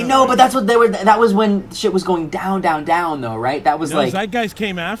characters. I know, but that's what they were. That was when shit was going down, though, right? That was No, like, Zeitgeist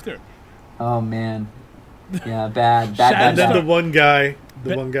came after. oh man, yeah, bad. And then bad. the one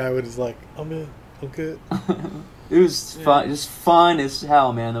guy was like, I'm good. It was fun, just fun as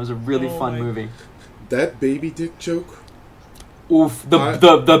hell, man. That was a really Oh fun my- movie. That baby dick joke. Oof, I-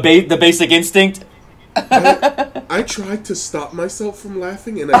 the basic instinct. I tried to stop myself from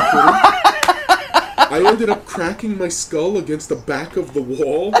laughing and I couldn't. I ended up cracking my skull against the back of the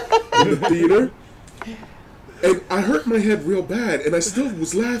wall in the theater. And I hurt my head real bad, and I still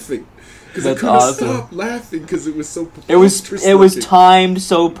was laughing. Because I That's couldn't awesome. stop laughing because it was so It was preposterous timed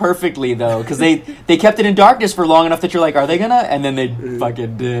so perfectly though, because they kept it in darkness for long enough that you're like, are they gonna? And then they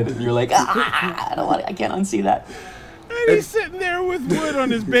fucking did. And you're like, I can't unsee that. And he's sitting there with wood on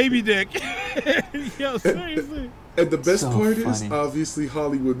his baby dick. Yo, seriously. And the best So part is, funny. obviously,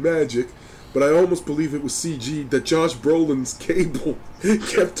 Hollywood magic, but I almost believe it was CG that Josh Brolin's Cable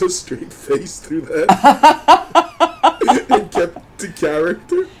kept a straight face through that. And kept the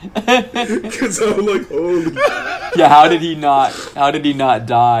character. Because I was like, holy. Yeah, how did he not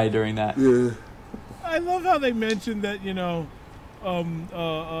die during that? Yeah. I love how they mentioned that,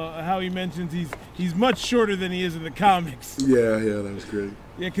 how he mentions he's much shorter than he is in the comics. Yeah, that was great.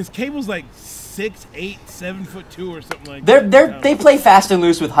 Yeah, because Cable's like 6'8", 7'2" or something like that. They play fast and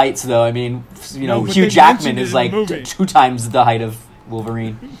loose with heights though. I mean, No, but Hugh they Jackman mentioned it is in like the movie. 2 times the height of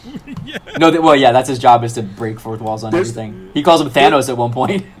Wolverine. No, that's his job, is to break fourth walls on There's- everything. He calls him Thanos at one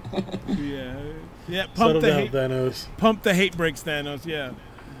point. Yeah, Settle down, Thanos. pump the hate breaks Thanos. Yeah,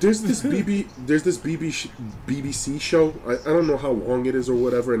 There's this BBC show. I don't know how long it is or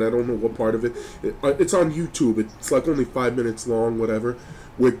whatever, and I don't know what part of it. It's on YouTube. It's like only 5 minutes long, whatever.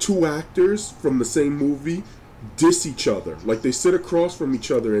 Where two actors from the same movie diss each other. Like they sit across from each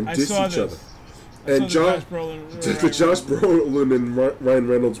other and I diss saw each this. other. I And saw Josh the Josh Brolin and Ryan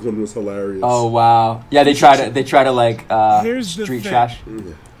Reynolds one was hilarious. Oh wow! Yeah, they try to like Here's the street thing. trash.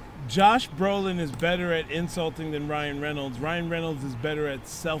 Josh Brolin is better at insulting than Ryan Reynolds. Ryan Reynolds is better at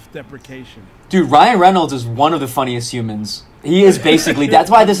self-deprecation. Dude, Ryan Reynolds is one of the funniest humans. He is basically. That's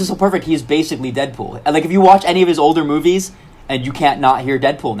why this is so perfect. He is basically Deadpool. And, like, if you watch any of his older movies, and you can't not hear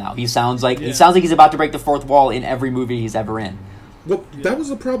Deadpool now. He sounds like he's about to break the fourth wall in every movie he's ever in. Well, that was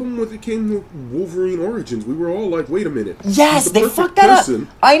the problem when it came to Wolverine Origins. We were all like, wait a minute. Yes, He's the they perfect fucked that person.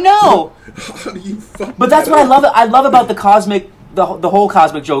 up. I know. How do you fuck But that's that what I up? love. I love about the cosmic, the whole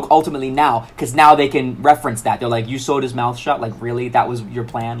cosmic joke. Ultimately, now, because now they can reference that. They're like, "You sewed his mouth shut." Like, really? That was your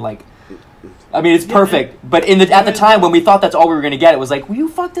plan? Like, I mean, it's perfect. But at the time when we thought that's all we were going to get, it was like, well, you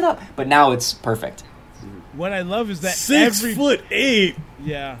fucked it up. But now it's perfect. What I love is that 6'8".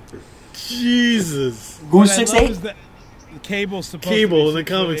 Yeah. Jesus. Who's What I love 6'8"? is that Cable's supposed Cable in to the be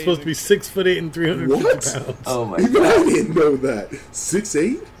comics 6'8", supposed to be 6'8" and 350 What? pounds. Oh my Even god! I didn't know that.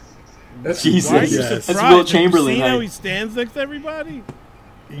 6'8"? That's Jesus. Why are you Yes. surprised? That's Will Have you Chamberlain seen how height. he stands next to everybody?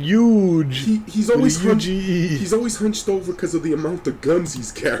 Huge. He's always With a hunched. UGE. He's always hunched over because of the amount of guns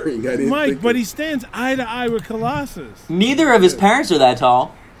he's carrying. I didn't Mike, think but of- he stands eye to eye with Colossus. Neither of his parents are that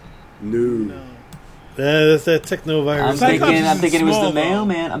tall. No. That's that technovirus. I'm Cyclops thinking isn't it was small, the though.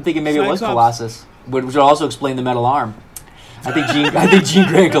 mailman. I'm thinking maybe it was Cyclops- Colossus, which would also explain the metal arm. I think Jean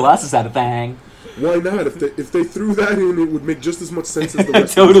Grey and Colossus had a thing. Why not? If they threw that in, it would make just as much sense as the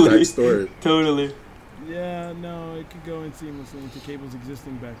rest Totally. of his backstory. Totally. Yeah, no, it could go in seamlessly into Cable's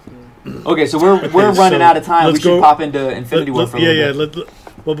existing backstory. Okay, so we're running so out of time. We let's should go- pop into Infinity War for a little bit.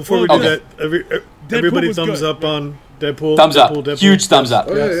 Well, before we Well, do okay. that, everybody was thumbs good. up on Deadpool. Thumbs up. Deadpool. Huge thumbs up.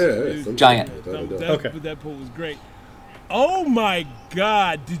 Oh, Yes. yeah. Giant. Okay. Deadpool was great. Oh my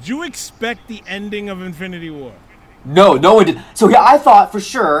God! Did you expect the ending of Infinity War? No one did. So yeah, I thought for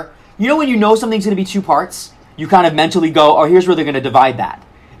sure. You know when you know something's going to be 2 parts, you kind of mentally go, "Oh, here's where they're going to divide that."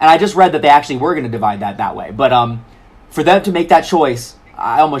 And I just read that they actually were going to divide that way. But for them to make that choice,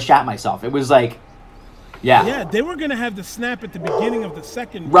 I almost shat myself. It was like, Yeah, they were gonna have the snap at the beginning of the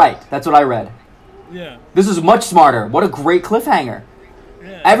second. right. That's what I read. Yeah. This is much smarter. What a great cliffhanger.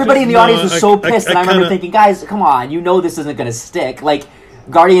 Yeah. Everybody in the No, audience was so pissed, and I remember kinda- thinking, guys, come on, you know this isn't going to stick. Like,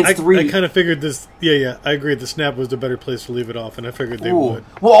 Guardians 3... I kind of figured this. Yeah, I agree. The snap was the better place to leave it off, and I figured they Ooh. would.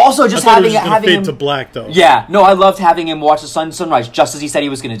 Well, also I just thought it having was just gonna having fade him... to black, though. Yeah, no, I loved having him watch the sunrise just as he said he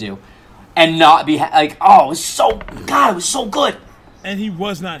was going to do. And not be like, oh, it was so... God, it was so good. And he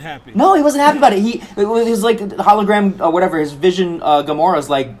was not happy. No, he wasn't happy about it. It was his, like, hologram, whatever, his vision, Gamora's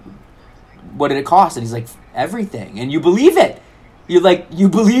like, what did it cost? And he's like, everything. And you believe it. You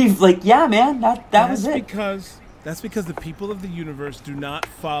believe, like, yeah, man, that was it. That's because the people of the universe do not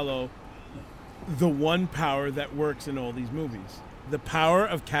follow the one power that works in all these movies. The power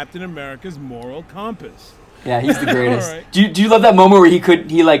of Captain America's moral compass. Yeah, he's the greatest. All right. Do you love that moment where he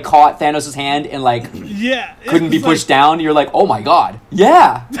caught Thanos' hand and, like, Yeah. couldn't be it's pushed like- down? You're like, oh my god.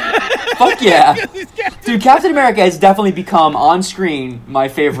 Yeah. Fuck yeah. Dude, Captain America has definitely become, on screen, my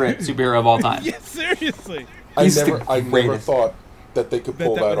favorite superhero of all time. Yeah, seriously. I He's the never greatest. thought that they could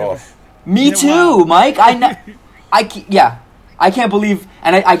pull that that would off. Me Yeah, too, wow. Mike. I can't believe,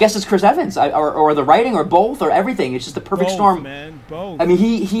 and I guess it's Chris Evans, or the writing, or both, or everything. It's just the perfect Both, storm. man. Both. I mean,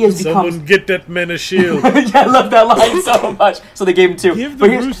 he has Someone become... get that man a shield. yeah, I love that line so much. So they gave him 2. Give the But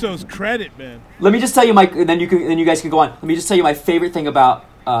here's- Russos credit, man. Let me just tell you, Mike, and then you guys can go on. Let me just tell you my favorite thing about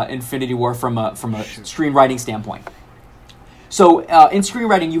Infinity War from a screenwriting standpoint. So in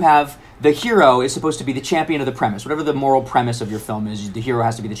screenwriting, you have the hero is supposed to be the champion of the premise. Whatever the moral premise of your film is, the hero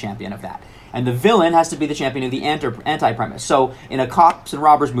has to be the champion of that. And the villain has to be the champion of the anti-premise. So in a cops and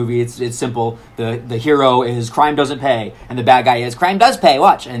robbers movie, it's simple. The hero is crime doesn't pay, and the bad guy is crime does pay,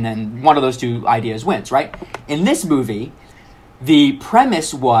 watch. And then one of those two ideas wins, right? In this movie, the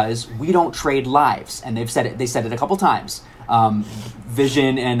premise was we don't trade lives. And they said it a couple times.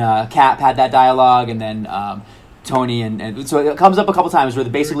 Vision and Cap had that dialogue, and then Tony and so it comes up a couple times where they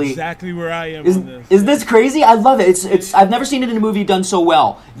basically You're exactly where I am on this. is this crazy? I love it. It's I've never seen it in a movie done so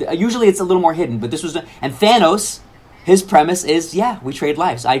well. Usually it's a little more hidden, but this was and Thanos, his premise is we trade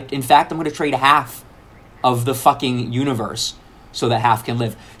lives. In fact I'm going to trade half of the fucking universe so that half can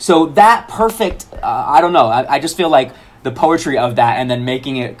live. So that perfect I don't know. I just feel like the poetry of that and then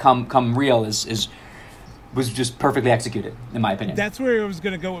making it come real was just perfectly executed in my opinion. That's where I was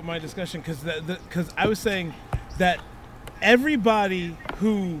going to go with my discussion because I was saying that everybody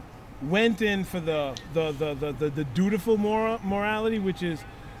who went in for the dutiful morality, which is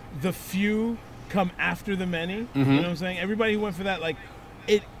the few come after the many. You know what I'm saying? Everybody who went for that, like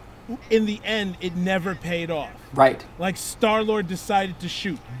it. In the end, it never paid off. Right. Like Star-Lord decided to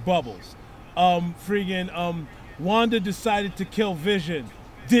shoot Bubbles. Wanda decided to kill Vision.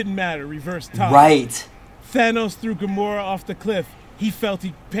 Didn't matter. Reverse time. Right. Thanos threw Gamora off the cliff. He felt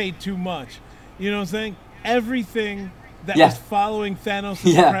he paid too much. You know what I'm saying? Everything that was following Thanos'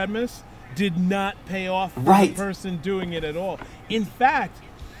 premise did not pay off for the person doing it at all. In fact,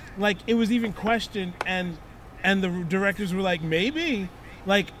 like it was even questioned, and the directors were like, maybe,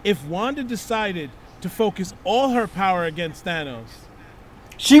 like if Wanda decided to focus all her power against Thanos.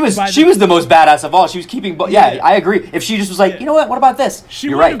 She was the most badass of all. She was keeping. I agree. If she just was like, you know what about this? She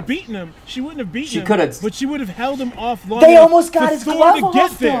You're wouldn't right. have beaten him. She wouldn't have beaten him. She could have. But she would have held him off long They enough almost got for his Thor glove to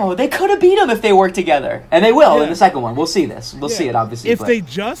get off, there. though. They could have beat him if they worked together. And they will in Yeah. the second one. We'll see this. We'll see it, obviously. If but- they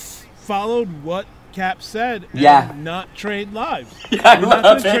just followed what Cap said and Yeah. not trade lives. Yeah, I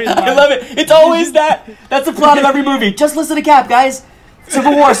love it. I love it. It's always that. That's the plot of every movie. Just listen to Cap, guys.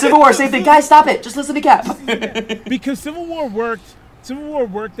 Civil War, same thing. Guys, stop it. Just listen to Cap. Because Civil War worked. Civil War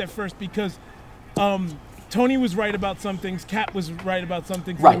worked at first because Tony was right about some things, Cap was right about some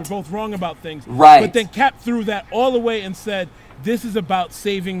things, Right. they were both wrong about things. Right. But then Cap threw that all away and said, this is about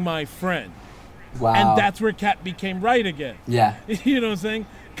saving my friend. Wow. And that's where Cap became right again. Yeah. You know what I'm saying?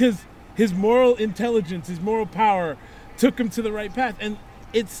 Because his moral intelligence, his moral power took him to the right path. And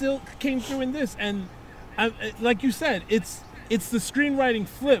it still came through in this. And like you said, it's the screenwriting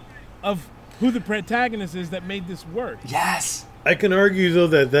flip of who the protagonist is that made this work. Yes. I can argue, though,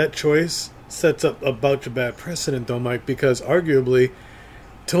 that choice sets up a bunch of bad precedent, though, Mike, because arguably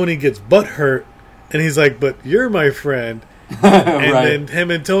Tony gets butthurt, and he's like, but you're my friend. And then him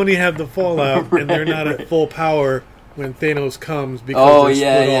and Tony have the fallout, and they're not at full power when Thanos comes because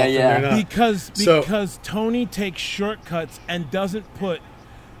they're split off and they're not. Because Tony takes shortcuts and doesn't put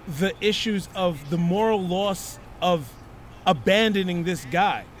the issues of the moral loss of abandoning this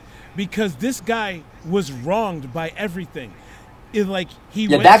guy. Because this guy was wronged by everything. Went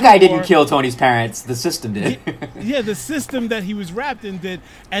that to guy war. didn't kill Tony's parents. The system did. Yeah, the system that he was wrapped in did,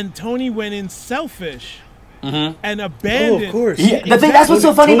 and Tony went in selfish and abandoned. Oh, of course. The thing that's what's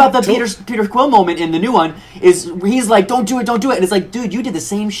so funny about the Tony- Peter Quill moment in the new one is he's like, don't do it, and it's like, dude, you did the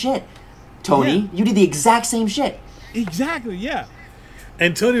same shit. Tony. Yeah. You did the exact same shit. Exactly, yeah.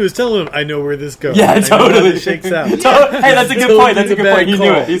 And Tony was telling him, "I know where this goes. Yeah, I know how totally. this shakes out." Hey, that's a good point. That's a good point. He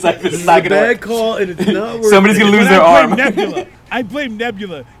knew it. He's like, this is not It's a gonna bad work. call, and it's not working. Somebody's gonna lose But their I arm. blame Nebula. I blame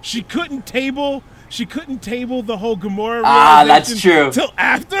Nebula. She couldn't table the whole Gamora Ah, that's realization true. till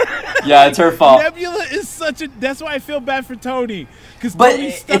after. Yeah, it's her fault. Nebula is such a. That's why I feel bad for Tony. Because But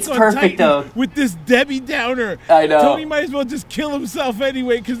Tony's stuck it's on perfect, Titan though. with this Debbie Downer. I know. Tony might as well just kill himself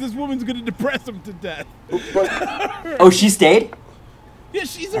anyway because this woman's gonna depress him to death. But Oh, she stayed? Yeah,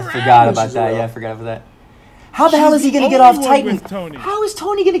 she's I around. forgot about She's that. around. Yeah, I forgot about that. How the She's hell is he the gonna get only off one Titan? with Tony. How is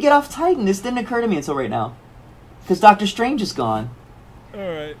Tony gonna get off Titan? This didn't occur to me until right now. Because Doctor Strange is gone. All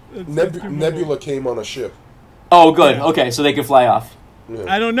right. let's keep moving. Nebula came on a ship. Oh, good. Yeah. Okay, so they can fly off.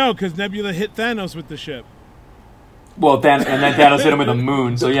 I don't know because Nebula hit Thanos with the ship. Well, and then Thanos hit him with a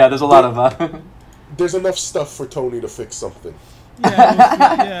moon. So yeah, there's a lot of. There's enough stuff for Tony to fix something.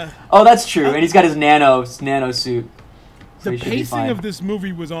 Yeah. Oh, that's true. And he's got his nano suit. So The he should be pacing fine. of this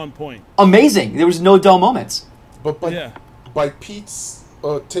movie was on point. Amazing. There was no dull moments. But Yeah. by Pete's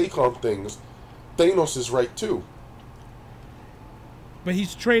take on things, Thanos is right too. But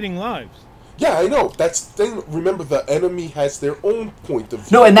he's trading lives. Yeah, I know. That's the thing. Remember, the enemy has their own point of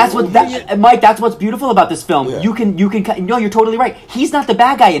view. No, and that's their what own vision. Mike. That's what's beautiful about this film. Yeah. You can. No, you're totally right. He's not the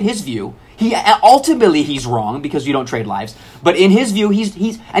bad guy in his view. He ultimately he's wrong because you don't trade lives. But in his view, he's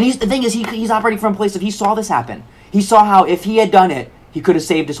the thing is he's operating from a place of he saw this happen. He saw how if he had done it, he could have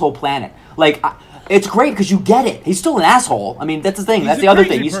saved his whole planet. Like it's great because you get it. He's still an asshole. I mean, that's the thing. He's That's a the other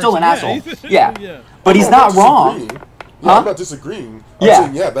crazy thing. He's still an person. asshole. Yeah, Yeah. yeah. But he's I'm not wrong. disagreeing. Huh? Yeah, I'm not disagreeing. I'm Yeah.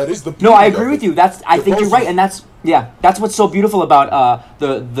 saying, yeah, that is the No, beauty I of agree with it. you. I think you're both- right, and that's what's so beautiful about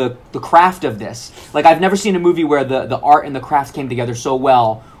the craft of this. Like I've never seen a movie where the art and the craft came together so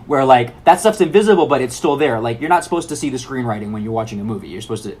well. Where like that stuff's invisible, but it's still there. Like you're not supposed to see the screenwriting when you're watching a movie. You're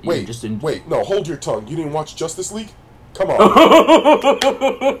supposed to Wait, just wait, no, hold your tongue. You didn't watch Justice League? Come on.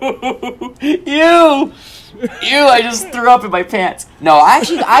 Ew! I just threw up in my pants. No, I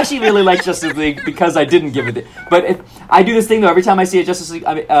actually really like Justice League because I didn't give it. But if I do this thing though, every time I see a Justice League,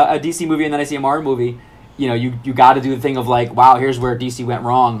 a DC movie, and then I see a Marvel movie, you know, you got to do the thing of like, wow, here's where DC went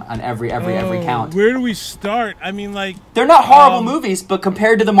wrong on every count. Where do we start? I mean, like They're not horrible movies, but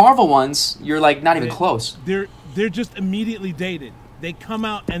compared to the Marvel ones, you're like not even close. they're just immediately dated. They come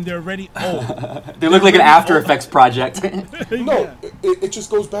out and they're already old. They look like an After Effects project. No, it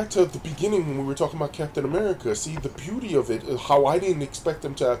just goes back to the beginning when we were talking about Captain America. See, the beauty of it, how I didn't expect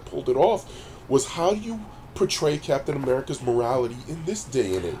them to have pulled it off, was how you portray Captain America's morality in this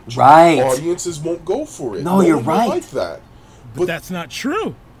day and age. Right. Audiences won't go for it. No, you're one will right. like that. But that's not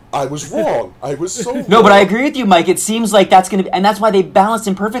true. I was wrong. I was so wrong. No, but I agree with you, Mike. It seems like that's going to be, and that's why they balanced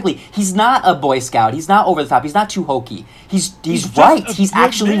him perfectly. He's not a Boy Scout. He's not over the top. He's not too hokey. He's just right. a He's good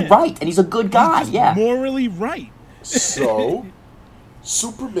actually man. right, and he's a good guy. He's just Yeah. morally right. So,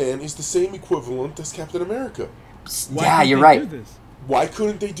 Superman is the same equivalent as Captain America. Why Yeah, can't you're they right. do this? Why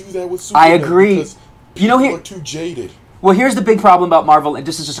couldn't they do that with Superman? I agree. Because You know, people here- are too jaded. Well, here's the big problem about Marvel, and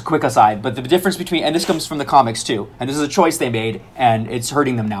this is just a quick aside, but the difference between, and this comes from the comics too, and this is a choice they made, and it's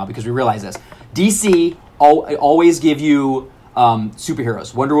hurting them now because we realize this. DC always give you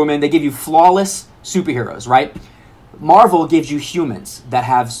superheroes. Wonder Woman, they give you flawless superheroes, right? Marvel gives you humans that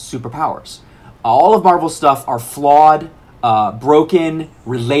have superpowers. All of Marvel's stuff are flawed, broken,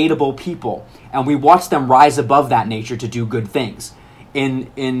 relatable people, and we watch them rise above that nature to do good things. In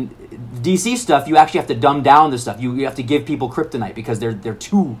DC stuff, you actually have to dumb down the stuff. You have to give people kryptonite because they're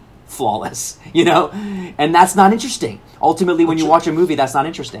too flawless, you know? And that's not interesting. Ultimately, when you watch a movie, that's not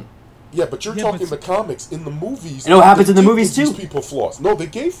interesting. Yeah, but you're Yeah, talking but- the comics. In the movies, You know what happens they in the did movies, give too? These people flaws. No, they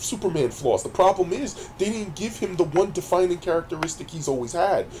gave Superman flaws. The problem is they didn't give him the one defining characteristic he's always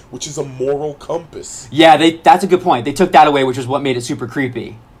had, which is a moral compass. Yeah, that's a good point. They took that away, which is what made it super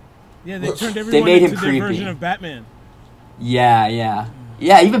creepy. Yeah, they turned everyone made him into creepy. their version of Batman. Yeah.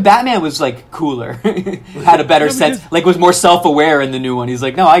 Even Batman was like cooler, had a better No, sense, because- like was more self-aware in the new one. He's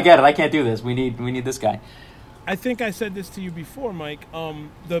like, no, I get it. I can't do this. We need this guy. I think I said this to you before, Mike.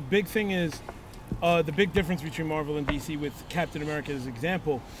 The big thing is, the big difference between Marvel and DC with Captain America as an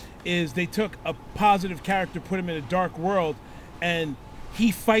example is they took a positive character, put him in a dark world, and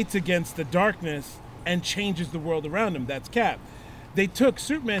he fights against the darkness and changes the world around him. That's Cap. They took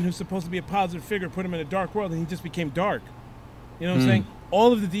Superman, who's supposed to be a positive figure, put him in a dark world, and he just became dark. You know what I'm saying?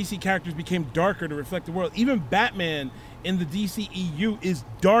 All of the DC characters became darker to reflect the world. Even Batman in the DCEU is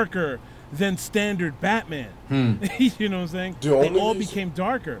darker than standard Batman. You know what I'm saying? The They only all reason- became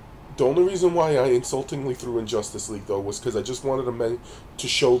darker. The only reason why I insultingly threw in Justice League, though, was because I just wanted to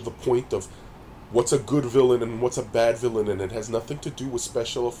show the point of what's a good villain and what's a bad villain, and it has nothing to do with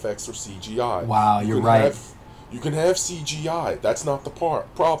special effects or CGI. Wow, you're right. You can have CGI. That's not the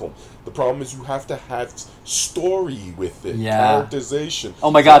problem. The problem is you have to have story with it, characterization.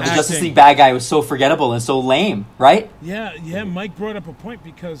 Oh my God, the Justice League bad guy was so forgettable and so lame, right? Yeah. Mike brought up a point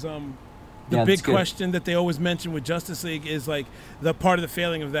because the Yeah, big that's good. question that they always mention with Justice League is like the part of the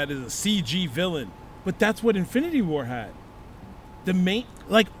failing of that is a CG villain, but that's what Infinity War had.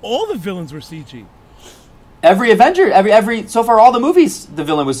 All the villains were CG. Every Avenger, every so far all the movies, the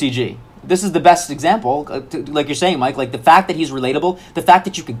villain was CG. This is the best example, like you're saying, Mike. Like the fact that he's relatable, the fact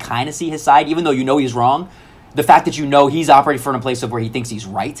that you can kind of see his side, even though you know he's wrong, the fact that you know he's operating from a place of where he thinks he's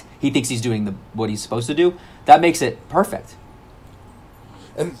right, he thinks he's doing what he's supposed to do. That makes it perfect.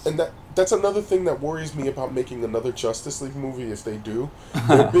 And that's another thing that worries me about making another Justice League movie. If they do,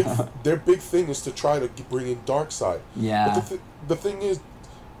 their big thing is to try to bring in Darkseid. Yeah. But the thing is,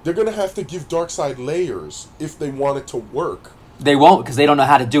 they're gonna have to give Darkseid layers if they want it to work. They won't, because they don't know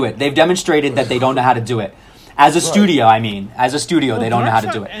how to do it. They've demonstrated that they don't know how to do it. As a studio, I mean. As a studio, they don't know how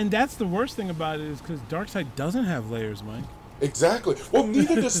to do it. And that's the worst thing about it is because Darkseid doesn't have layers, Mike. Exactly. Well,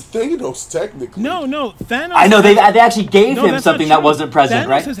 neither does Thanos, technically. No, Thanos... I know, they actually gave him that's something not that true. wasn't present, Thanos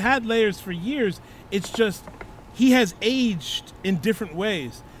right? has had layers for years. It's just he has aged in different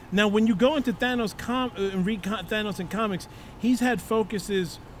ways. Now, when you go into Thanos and read Thanos in comics, he's had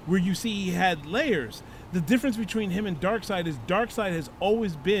focuses where you see he had layers. The difference between him and Darkseid is Darkseid has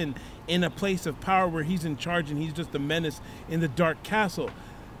always been in a place of power where he's in charge and he's just a menace in the Dark Castle.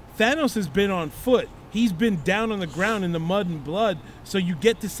 Thanos has been on foot. He's been down on the ground in the mud and blood, so you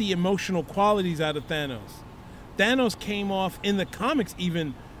get to see emotional qualities out of Thanos. Thanos came off in the comics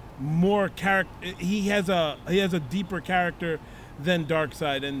even more character. He has a deeper character than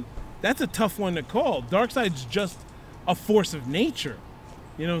Darkseid, and that's a tough one to call. Darkseid's just a force of nature.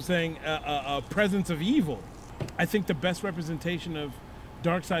 You know what I'm saying? A presence of evil. I think the best representation of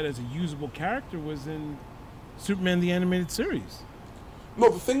Darkseid as a usable character was in Superman the Animated Series. No,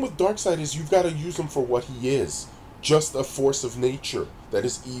 the thing with Darkseid is you've got to use him for what he is. Just a force of nature that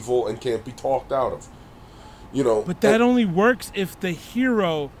is evil and can't be talked out of. You know. But that only works if the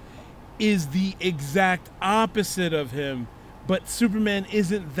hero is the exact opposite of him. But Superman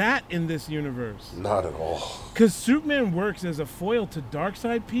isn't that in this universe. Not at all. Because Superman works as a foil to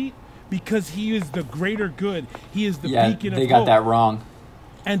Darkseid, Pete, because he is the greater good. He is the beacon of hope. They got that wrong.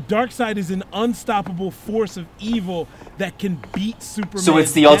 And Darkseid is an unstoppable force of evil that can beat Superman. So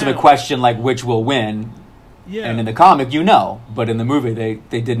it's the ultimate question, like, which will win? Yeah. And in the comic, you know. But in the movie,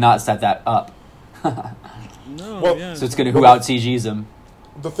 they did not set that up. No, Well, yeah. So it's going to who out CGs him.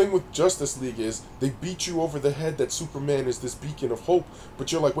 The thing with Justice League is they beat you over the head that Superman is this beacon of hope,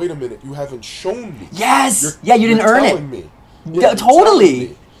 but you're like, wait a minute, you haven't shown me. Yes! You didn't earn it. Me. Yeah, you're totally. telling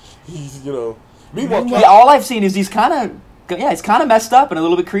me. He's, you know. Meanwhile, Yeah, all I've seen is he's kind of messed up and a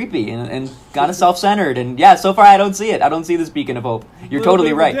little bit creepy and kind of self-centered. And yeah, so far I don't see it. I don't see this beacon of hope. You're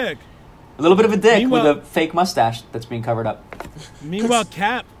totally right. A little bit of a dick with a fake mustache that's being covered up. Meanwhile,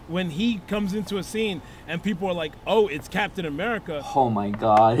 Cap, when he comes into a scene and people are like, oh, it's Captain America. Oh my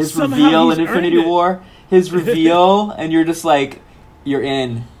God. His Somehow reveal he's in Infinity earned it. War. His reveal, and you're just like, you're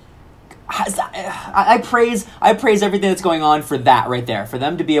in. I praise everything that's going on for that right there. For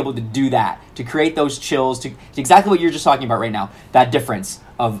them to be able to do that, to create those chills, to exactly what you're just talking about right now. That difference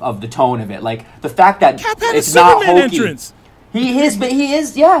of the tone of it. Like, the fact that Cap had it's a not Superman hokey. entrance. He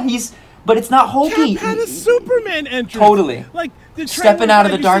is, yeah, but it's not hokey. Cap had a Superman entrance. Totally. Like the Stepping trailer, out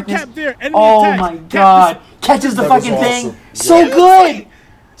of like, the you see darkness. Cap there, enemy Oh attacks. my Cap God. is- Catches the That was fucking thing. awesome. So Yeah. good.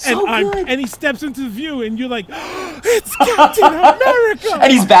 So and good. and he steps into the view, and you're like, it's Captain America.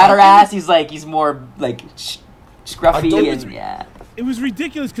 And he's batter ass. He's more like scruffy and yeah. It was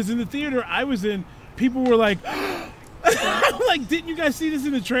ridiculous because in the theater I was in, people were like, I'm like, didn't you guys see this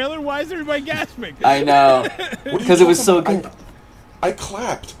in the trailer? Why is everybody gasping? I know What are you because it was so talking good. about? I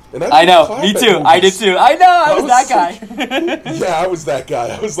clapped. And I know. clap Me at too. I did movies. too. I know. I was that so- guy. Yeah, I was that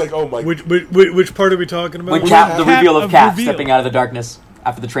guy. I was like, oh my. Which part are we talking about? When Cap the reveal of Cap reveal. stepping out of the darkness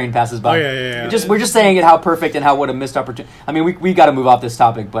after the train passes by. Oh, yeah. We're just saying it how perfect and how what a missed opportunity. I mean, we got to move off this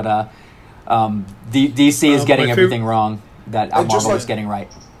topic, but DC is getting my everything wrong that And just Marvel like- is getting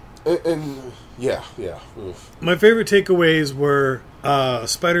right. And yeah. Oof. My favorite takeaways were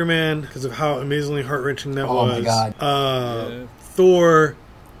Spider-Man because of how amazingly heart-wrenching that Oh was. my God. Yeah. Thor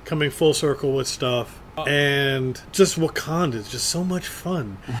coming full circle with stuff. And just Wakanda is just so much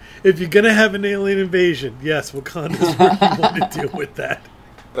fun. If you're going to have an alien invasion, yes, Wakanda's where you want to deal with that.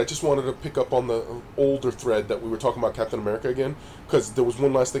 I just wanted to pick up on the older thread that we were talking about Captain America again, because there was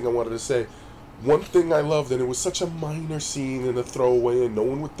one last thing I wanted to say. one thing I loved, and it was such a minor scene and a throwaway, and no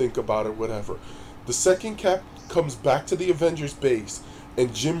one would think about it, whatever. The second Cap comes back to the Avengers base,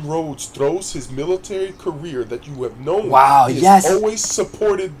 and Jim Rhodes throws his military career that you have known. Wow, He yes. has always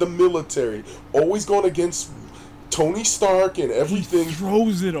supported the military, always gone against Tony Stark and He everything.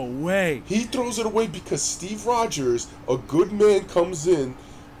 throws it away. He throws it away because Steve Rogers, a good man, comes in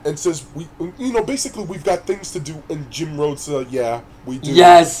and says, basically we've got things to do, and Jim Rhodes says, yeah, we do.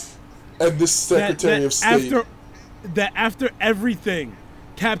 Yes. And this Secretary of State. After everything,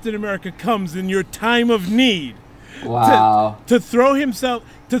 Captain America comes in your time of need. Wow. To throw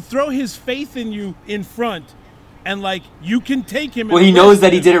his faith in you in front, and like you can take him. Well, he knows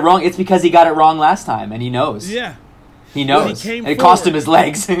that he did it wrong. It's because he got it wrong last time, and he knows. Yeah. He knows. He came And it cost him forward. his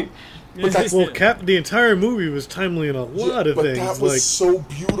legs. The entire movie was timely in a lot of but things. that was so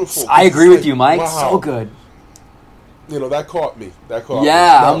beautiful. I agree It's with you, Mike. wow. So good. That caught me. Yeah,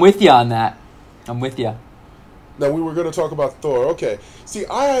 Now- I'm with you on that. I'm with you. Now, we were going to talk about Thor. Okay. See,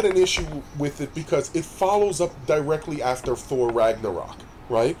 I had an issue with it because it follows up directly after Thor Ragnarok,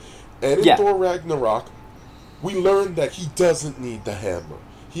 right? And in Yeah. Thor Ragnarok, we learned that he doesn't need the hammer.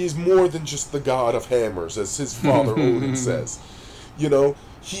 He is more than just the god of hammers, as his father Odin says.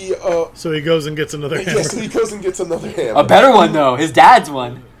 He, So he goes and gets another hammer. yes, he goes and gets another hammer. A better one, though. His dad's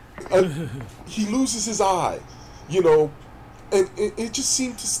one. He loses his eye, and it just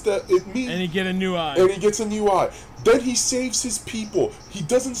seemed to And he get a new eye. and he gets a new eye. Then he saves his people. He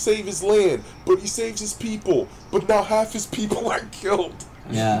doesn't save his land, but he saves his people. But now half his people are killed.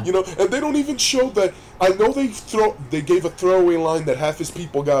 Yeah. And they don't even show that. I know they gave a throwaway line that half his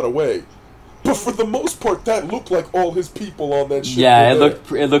people got away, but for the most part, that looked like all his people on that ship. Yeah, were it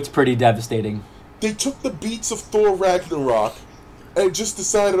there. looked pretty devastating. They took the beats of Thor Ragnarok and just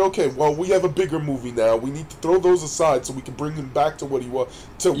decided, okay, well, we have a bigger movie now. We need to throw those aside so we can bring him back to what he was.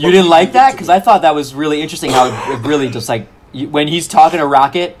 You didn't like that? Because I thought that was really interesting how it really just like, when he's talking to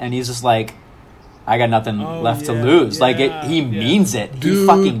Rocket and he's just like, I got nothing left to lose. Like, he means it. He Dude.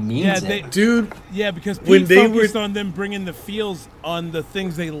 fucking means Yeah, it. Dude, Yeah, because Pete When they focused were- on them bringing the feels on the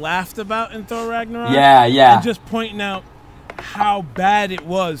things they laughed about in Thor Ragnarok. Yeah, yeah. And just pointing out how bad it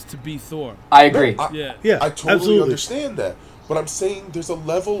was to be Thor. I agree. Yeah. yeah, I totally absolutely. understand that. But I'm saying there's a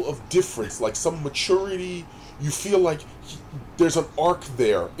level of difference, like some maturity. You feel like there's an arc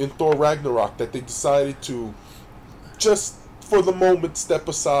there in Thor Ragnarok that they decided to just, for the moment, step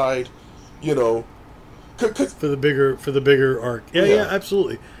aside, For the bigger arc. Yeah, Yeah. yeah,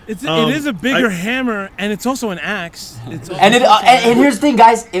 absolutely. It is a I- bigger hammer, and it's also an axe. It's also And here's the thing,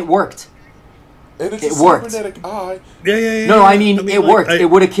 guys. It worked. and it's It a worked. cybernetic eye. Yeah, yeah, yeah. No, yeah. I mean, it like, worked. It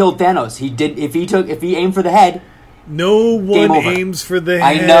would have killed Thanos. He did. If he aimed for the head. No Game one over. aims for the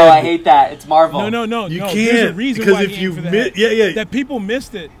I head. know. I hate that. It's Marvel. No. You There's a can't, reason because why if he you aimed for the mi- head. yeah, yeah. That people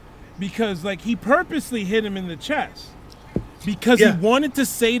missed it because like he purposely hit him in the chest because Yeah. he wanted to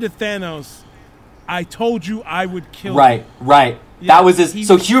say to Thanos, "I told you I would kill Right, you." right. Yeah, That was his. he-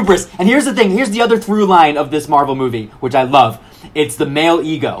 So hubris. And here's the thing. Here's the other through line of this Marvel movie, which I love. It's the male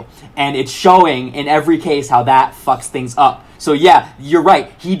ego, and it's showing in every case how that fucks things up. So yeah, you're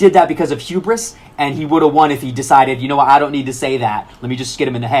right. He did that because of hubris, and he would have won if he decided, you know what, I don't need to say that. Let me just get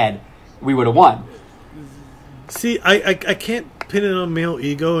him in the head. We would have won. See, I can't pin it on male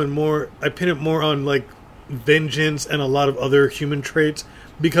ego, and more I pin it more on like vengeance and a lot of other human traits,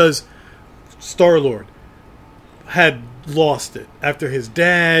 because Star-Lord had lost it after his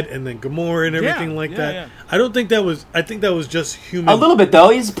dad and then Gamora and everything like that. yeah. I don't think that was. I think that was just human. A little bit though.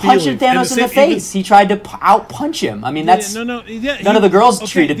 He's punching Feelings. And Thanos the in the same- even- face. He tried to out punch him. I mean, that's none of the girls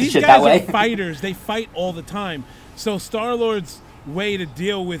treated the these shit guys that way. Are fighters, they fight all the time. So Star-Lord's way to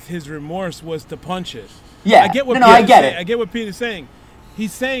deal with his remorse was to punch it. Yeah. I get what No, I Peter's get saying. it. I get what Peter's saying.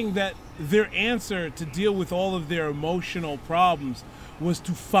 He's saying that their answer to deal with all of their emotional problems was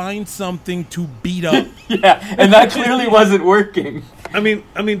to find something to beat up. Yeah, and that clearly wasn't working. I mean,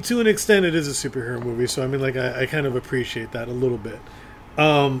 to an extent, it is a superhero movie, so I mean, like, I kind of appreciate that a little bit.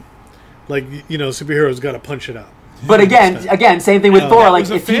 Like, superheroes got to punch it out. But again, same thing with Thor. That Like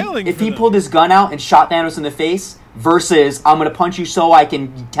was a if he failing for them. pulled his gun out and shot Thanos in the face, versus I'm gonna punch you so I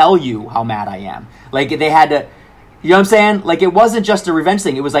can tell you how mad I am. Like they had to, you know what I'm saying? Like it wasn't just a revenge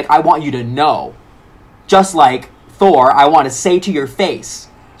thing. It was like I want you to know, just like Thor. I want to say to your face.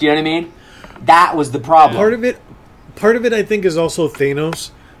 Do you know what I mean? That was the problem. Part of it, I think, is also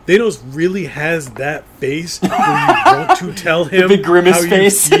Thanos. Thanos really has that face where you want to tell him big grimace how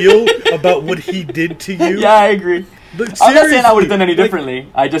face. you feel about what he did to you. Yeah, I agree. But I'm not saying I would seriously, have done any like- differently.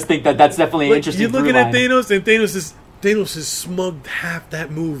 I just think that that's definitely an Like, interesting. you're looking through at line. Thanos, and Thanos is smugged half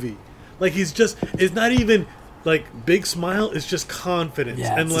that movie. Like it's not even Like, big smile is just confidence.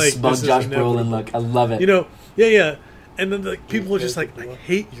 Yeah, and it's like a smug this is Josh inevitable. Brolin look. I love it. You know, yeah. And then like people are just like, I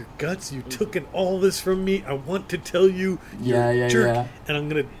hate your guts. You took in all this from me. I want to tell you, you're a jerk, and I'm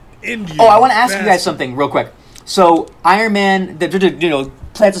gonna end you. Oh, I want to ask you guys fast. something real quick. So Iron Man,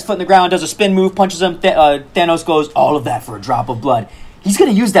 plants his foot in the ground, does a spin move, punches him. Thanos goes, all of that for a drop of blood. He's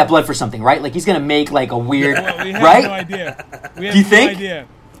gonna use that blood for something, right? Like he's gonna make like a weird, Well, we have right? no idea. We have Do you no think? idea.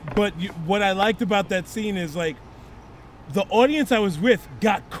 But what I liked about that scene is like the audience I was with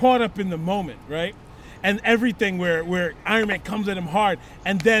got caught up in the moment, right? And everything where Iron Man comes at him hard,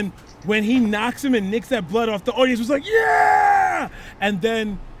 and then when he knocks him and nicks that blood off, the audience was like, yeah! And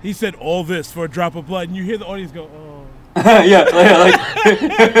then he said, all this for a drop of blood, and you hear the audience go, oh.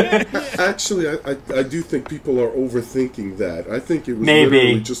 Actually, I do think people are overthinking that. I think it was Maybe.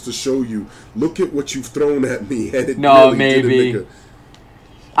 literally just to show you, look at what you've thrown at me, and it No, really maybe. didn't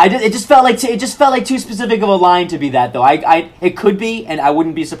make It just felt like too specific of a line to be that though. It could be, and I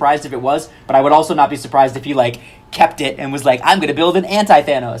wouldn't be surprised if it was, but I would also not be surprised if he like kept it and was like, I'm gonna build an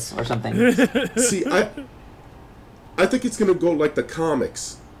anti-Thanos or something. See, I think it's gonna go like the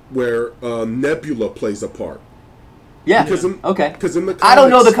comics, where Nebula plays a part. Yeah. Okay. Because in the comics, I don't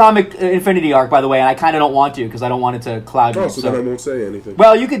know the comic Infinity arc, by the way, and I kind of don't want to because I don't want it to cloud me. Oh, so then I won't say anything.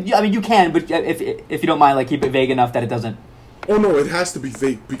 Well, you could. I mean, you can, but if you don't mind, like keep it vague enough that it doesn't. Oh no, it has to be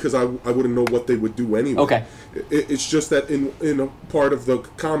vague because I wouldn't know what they would do anyway. Okay. It's just that in a part of the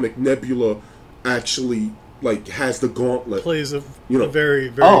comic, Nebula actually like has the gauntlet, Plays a know. very,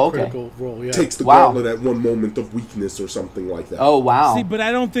 very Oh, okay. critical role. Yeah. takes the Wow. gauntlet at one moment of weakness or something like that. Oh wow. See, but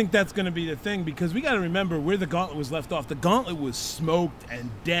I don't think that's going to be the thing because we got to remember where the gauntlet was left off. The gauntlet was smoked and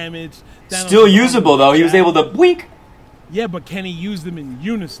damaged. Thanos Still was usable on though. He was Jack. able to blink. Yeah, but can he use them in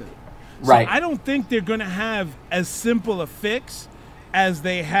unison? So Right. I don't think they're going to have as simple a fix as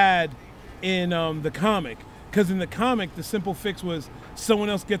they had in the comic. Because in the comic, the simple fix was someone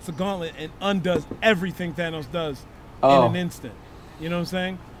else gets the gauntlet and undoes everything Thanos does in an instant. You know what I'm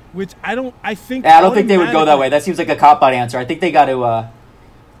saying? Which I don't think they would go that way. That seems like a cop-out answer. I think they got to.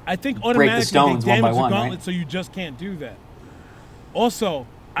 I think break the automatically stones they one by damage the one, gauntlet, right? so you just can't do that. Also,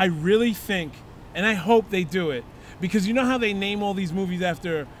 I really think, and I hope they do it, because you know how they name all these movies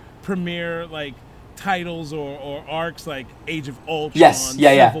after premiere like titles or arcs like Age of Ultron, Yes,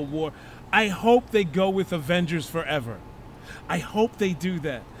 yeah. Civil War. I hope they go with Avengers Forever. I hope they do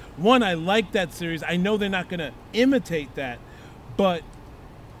that. One, I like that series. I know they're not going to imitate that, but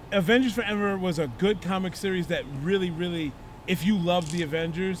Avengers Forever was a good comic series that really, really, if you loved the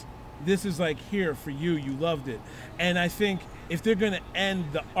Avengers, this is like here for you. You loved it. And I think if they're going to end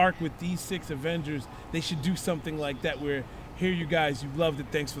the arc with these 6 Avengers, they should do something like that where, here you guys, you loved it,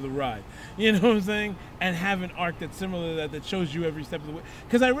 thanks for the ride. You know what I'm saying? And have an arc that's similar to that shows you every step of the way.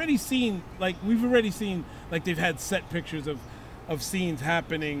 Because we've already seen, like they've had set pictures of scenes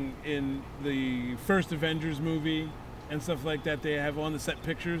happening in the first Avengers movie and stuff like that. They have on the set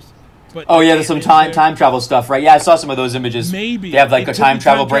pictures. But Oh yeah, there's some time travel stuff, right? Yeah, I saw some of those images. Maybe they have like It a could time be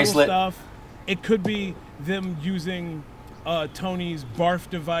travel bracelet. Stuff. It could be them using Tony's barf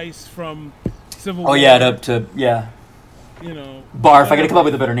device from Civil War. Oh yeah, to You know, barf. I gotta come up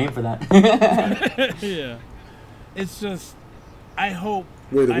with a better name for that. yeah. It's just, I hope.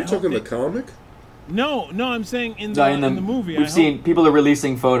 Wait, are I we hope talking they- the comic? No, I'm saying in the movie. We've seen people are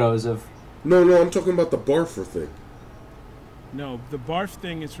releasing photos of. No, I'm talking about the Barfer thing. No, the barf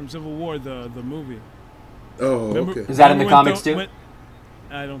thing is from Civil War, the movie. Oh, Remember- okay. Is that in the remember when comics too?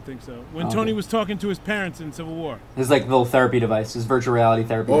 I don't think so. When Oh, Tony okay. was talking to his parents in Civil War. His like little therapy device, his virtual reality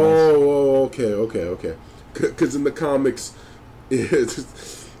therapy device. Oh, okay. Because in the comics,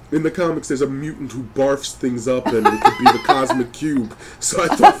 there's a mutant who barfs things up, and it could be the Cosmic Cube. So I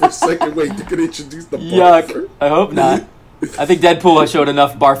thought for a second, wait, you could introduce the barfer. Yuck! I hope not. I think Deadpool has showed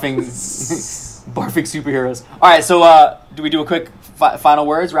enough barfing superheroes. All right, so do we do a quick final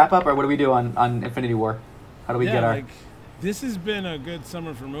words wrap up, or what do we do on Infinity War? How do we get our? This has been a good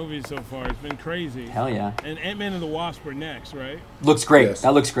summer for movies so far. It's been crazy. Hell yeah! And Ant-Man and the Wasp are next, right? Looks great. Yes.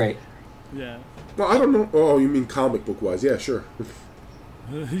 That looks great. Yeah. Well, I don't know. Oh, you mean comic book wise? Yeah, sure.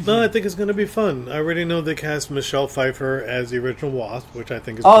 No, I think it's going to be fun. I already know they cast Michelle Pfeiffer as the original Wasp, which I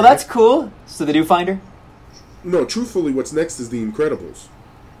think is Oh, great. that's cool. So they do find her. No, truthfully, what's next is The Incredibles.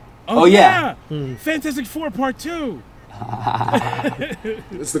 Oh, yeah. Fantastic Four Part 2.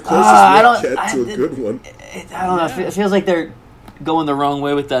 It's the closest I we don't- get to a good one. I don't know. It feels like they're going the wrong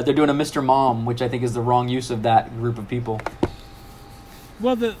way with that. They're doing a Mr. Mom, which I think is the wrong use of that group of people.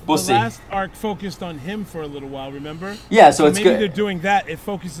 Well, the We'll see. last arc focused on him for a little while, remember? Yeah, so it's maybe good. they're doing that. It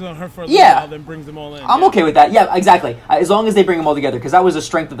focuses on her for a little Yeah. while, then brings them all in. I'm okay with that. Yeah, exactly. As long as they bring them all together, because that was the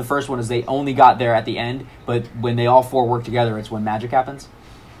strength of the first one, is they only got there at the end. But when they all four work together, it's when magic happens.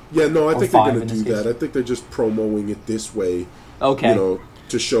 Yeah, no, I think they're five going in to this do case. that. I think they're just promoting it this way, Okay. you know,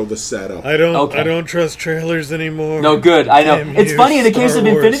 to show the setup. I don't. Okay. I don't trust trailers anymore. No, good. I know. Damn It's you, funny in the case Star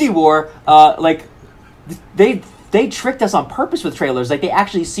of Wars. Infinity War, like they tricked us on purpose with trailers. Like they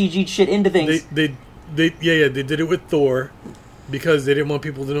actually CG'd shit into things. They they did it with Thor because they didn't want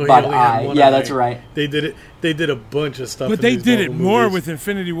people to know But he only had eye. one Yeah, eye. that's right. They did it. They did a bunch of stuff. But in they these did it Marvel more movies. with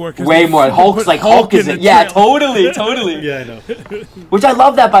Infinity War. 'cause Way they more. put Hulk's like Hulk is in it? the Yeah, trailer. totally. Yeah, I know. Which I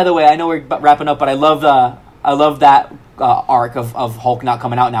love that, by the way. I know we're wrapping up, but I love that arc of Hulk not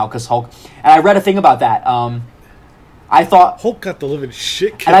coming out now because Hulk. And I read a thing about that. I thought, Hulk got the living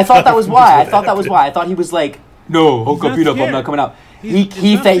shit. kicked and I thought out that of was him why. I when thought that was happened. why. I thought he was like, no, Hulk got not beat up. I'm scared. not coming out. He's not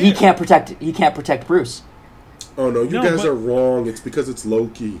He scared. can't protect. He can't protect Bruce. Oh no, you No, guys but- are wrong. It's because it's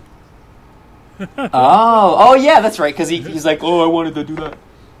Loki. Oh yeah, that's right. Because he's like, oh, I wanted to do that.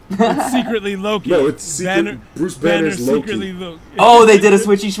 It's secretly Loki. No, it's secret- Bruce Banner's Loki. secretly Loki. Oh, they did a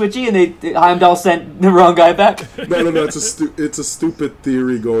switchy, and Heimdall sent the wrong guy back. No, it's a stupid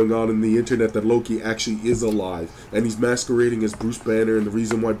theory going on in the internet that Loki actually is alive and he's masquerading as Bruce Banner, and the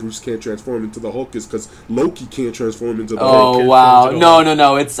reason why Bruce can't transform into the Hulk is because Loki can't transform into the Hulk. Oh wow,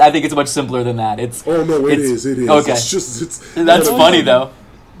 no. I think it's much simpler than that. It's Oh no, it it's- is. Okay, It's that's Also, funny though.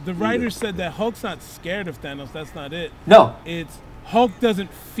 The writer said that Hulk's not scared of Thanos. That's not it. No, It's Hulk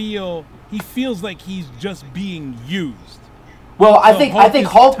doesn't feel. He feels like he's just being used. well, I So think is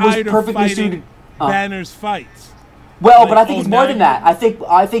Hulk was tired of perfectly fighting suited. Banner's fights. Well, like, but I think it's more now than you- that.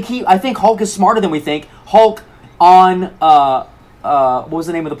 I think Hulk is smarter than we think. Hulk on what was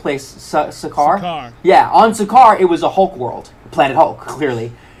the name of the place? Sakaar? Sakaar. Yeah, on Sakaar it was a Hulk world, Planet Hulk,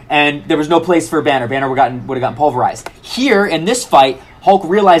 clearly, and there was no place for Banner. Banner would have gotten pulverized. Here in this fight, Hulk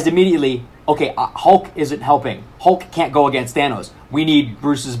realized immediately, okay, Hulk isn't helping. Hulk can't go against Thanos. We need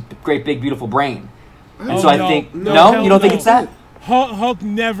Bruce's great big beautiful brain. And so I think no, you don't think it's that? Hulk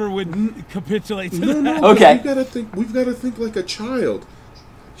never would capitulate to No, that. no. Okay. We've got to think like a child.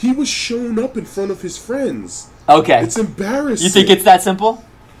 He was shown up in front of his friends. Okay, It's embarrassing. you think it's that simple?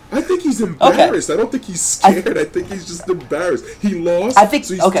 I think he's embarrassed. I don't think he's scared. I think he's just embarrassed. He lost, I think-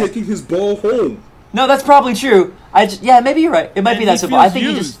 so he's okay. taking his ball home. No, that's probably true. Yeah, maybe you're right. It might And be he that simple. I feels think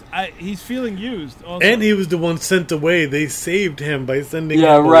he used. just He's feeling used. Also. And he was the one sent away. They saved him by sending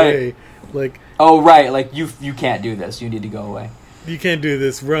Yeah, him right. away. Like, oh right, like you can't do this. You need to go away. you can't do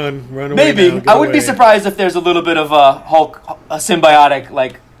this. Run away. Maybe now, get I wouldn't be away. surprised if there's a little bit of a symbiotic,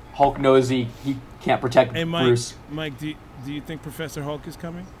 like Hulk knows he can't protect Hey, Mike. Bruce. Mike, do you think Professor Hulk is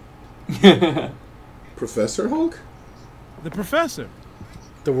coming? Professor Hulk? The Professor.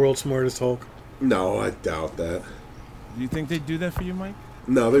 The world's smartest Hulk. No, I doubt that. Do you think they'd do that for you, Mike?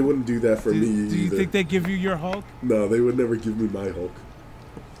 No, they wouldn't do that for Do, me do you either. think they give you your Hulk? No, they would never give me my Hulk.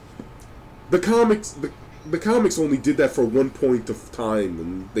 The comics only did that for one point of time,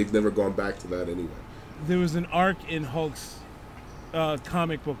 and they've never gone back to that anyway. There was an arc in Hulk's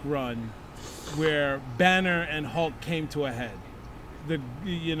comic book run where Banner and Hulk came to a head.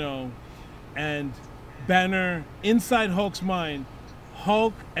 And Banner, inside Hulk's mind,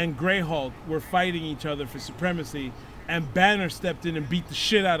 Hulk and Grey Hulk were fighting each other for supremacy, and Banner stepped in and beat the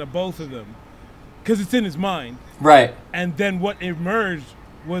shit out of both of them because it's in his mind. Right. And then what emerged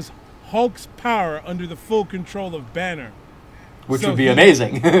was Hulk's power under the full control of Banner, Which So would be he-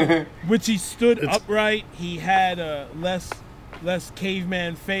 amazing. which he stood It's- upright. He had a less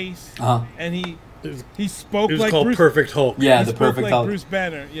caveman face, Uh-huh. and he It spoke was like called Bruce. Perfect Hulk. Yeah, he the spoke perfect like Hulk. Bruce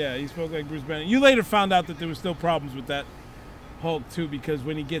Banner. Yeah, he spoke like Bruce Banner. You later found out that there were still problems with that Hulk too, because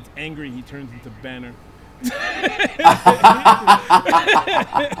when he gets angry, he turns into Banner.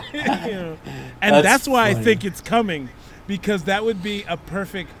 And That's that's why I funny. think it's coming, because that would be a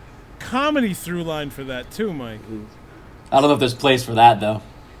perfect comedy through line for that too, Mike. I don't know if there's place for that though.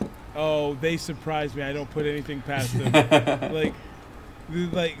 Oh, they surprised me. I don't put anything past them.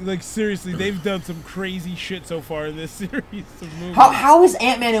 like seriously, they've done some crazy shit so far in this series of movies. How is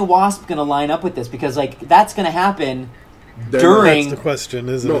Ant-Man and Wasp going to line up with this? Because like that's going to happen They're during. That's the question,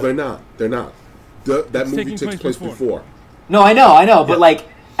 isn't No, it? they're not. They're not. That It's movie taking takes place place before. before. No, I know, but like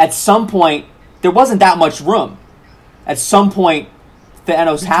at some point there wasn't that much room. At some point,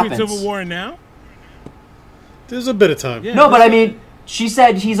 Thanos Between happens. Civil War and now? There's a bit of time. Yeah. No, but I mean, she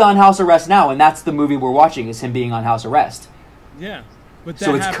said he's on house arrest now, and that's the movie we're watching is him being on house arrest. Yeah. But that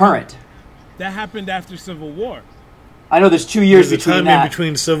So it's happened- current. That happened after Civil War. I know there's 2 years There's a between time that. in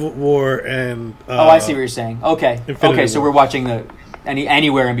between Civil War and. Oh, I see what you're saying. Okay, Infinity okay, so War. we're watching the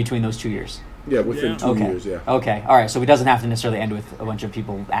Anywhere in between those 2 years. Yeah, within Yeah. 2 Okay. years, yeah. Okay. All right. So it doesn't have to necessarily end with a bunch of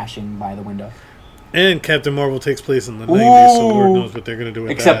people ashing by the window. And Captain Marvel takes place in the 90s, so Lord knows what they're going to do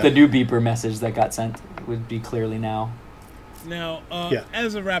with Except that. the new beeper message that got sent would be clearly now. Now, Yeah.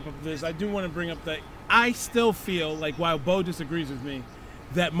 as a wrap up of this, I do want to bring up that I still feel like, while Bo disagrees with me,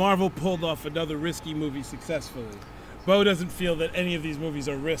 that Marvel pulled off another risky movie successfully. Bo doesn't feel that any of these movies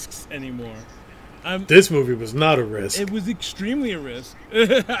are risks anymore. This movie was not a risk. It was extremely a risk. I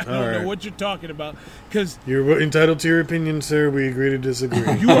don't right. know what you're talking about, because You're entitled to your opinion, sir. We agree to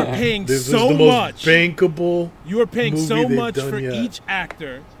disagree. you are paying This so was the most much. bankable. You are paying movie so they've much done for yet. each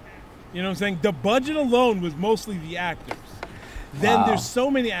actor. You know what I'm saying? The budget alone was mostly the actors. Then Wow. there's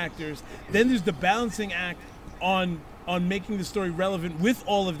so many actors. Then there's the balancing act on making the story relevant with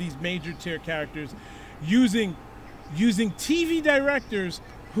all of these major tier characters, using TV directors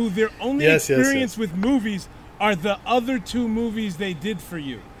who their only Yes, yes, experience yes. with movies are the other 2 movies they did for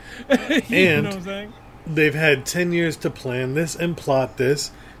you. You And know what I'm saying? they've had 10 years to plan this and plot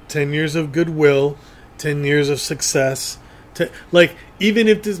this, 10 years of goodwill, 10 years of success. Like, even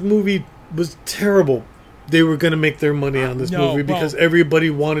if this movie was terrible, they were going to make their money on this No, movie well, because everybody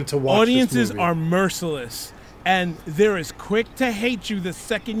wanted to watch Audiences this movie. are merciless, and they're as quick to hate you the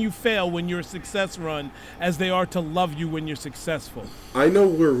second you fail when you're a success run as they are to love you when you're successful. I know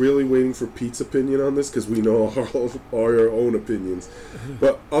we're really waiting for Pete's opinion on this because we know our own opinions.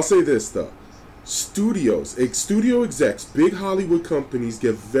 But I'll say this, though. Studio execs, big Hollywood companies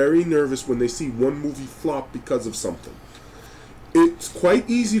get very nervous when they see one movie flop because of something. It's quite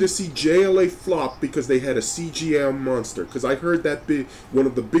easy to see JLA flop because they had a CGI monster. Because I heard that one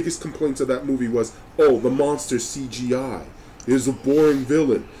of the biggest complaints of that movie was, oh, the monster's CGI. It's a boring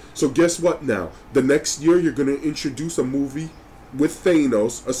villain. So guess what now? The next year you're going to introduce a movie with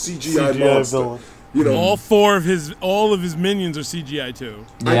Thanos, a CGI monster. villain. You know, All of his minions are CGI too.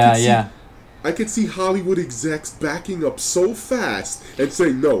 I could see Hollywood execs backing up so fast and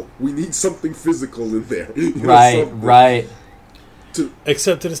saying, no, we need something physical in there. You know, something. Right.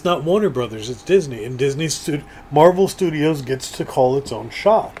 Except that it's not Warner Brothers, it's Disney. And Marvel Studios gets to call its own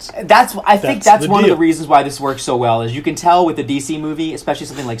shots. I think That's that's the one of deal. the reasons why this works so well. Is you can tell with the DC movie, especially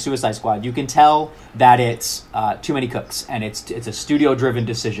something like Suicide Squad, you can tell that it's too many cooks and it's a studio-driven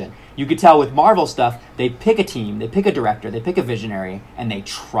decision. You can tell with Marvel stuff, they pick a team, they pick a director, they pick a visionary, and they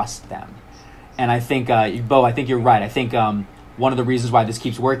trust them. And I think, Bo, I think you're right. I think one of the reasons why this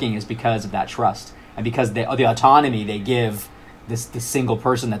keeps working is because of that trust and because the autonomy they give this single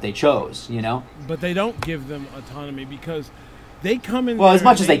person that they chose, you know? But they don't give them autonomy because they come in Well, there as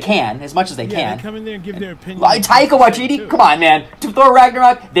much and as they can. They come in there and give their opinion. Like Taika Waititi, come on, man. To Thor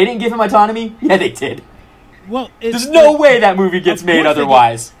Ragnarok, they didn't give him autonomy? Yeah, they did. Well, There's no way that movie gets Of made course they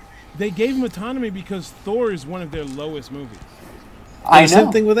otherwise. They gave him autonomy because Thor is one of their lowest movies. I know.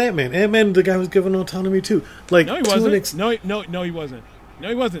 Same thing with Ant-Man. Ant-Man, the guy was given autonomy too. Like, No, he to an wasn't. No, he wasn't. No,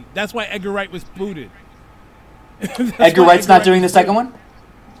 he wasn't. That's why Edgar Wright was booted. Edgar Wright's not doing the second one?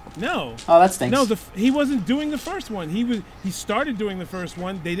 No. Oh, that stinks. No, he wasn't doing the first one. He started doing the first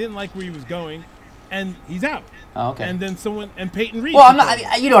one. They didn't like where he was going, and he's out. Oh, okay. And then Peyton Reed. Well, I'm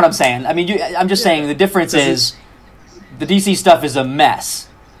not. You know what I'm saying. I mean, I'm just saying the difference is the DC stuff is a mess.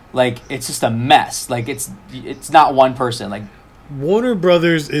 Like it's just a mess. Like it's not one person. Like Warner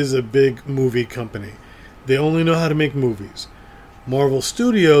Brothers is a big movie company. They only know how to make movies. Marvel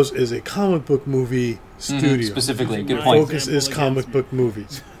Studios is a comic book movie studio. specifically, good My point. Focus is example comic against book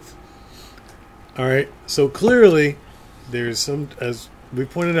movies. All right. So clearly, there's some, as we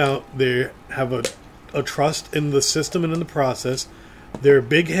pointed out, they have a trust in the system and in the process. Their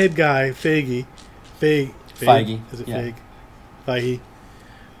big head guy, Feige. Is it yeah. Feige?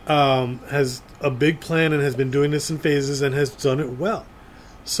 Has a big plan and has been doing this in phases and has done it well.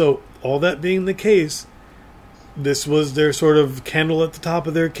 So, all that being the case, this was their sort of candle at the top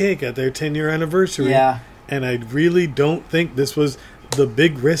of their cake at their 10-year anniversary. Yeah. And I really don't think this was the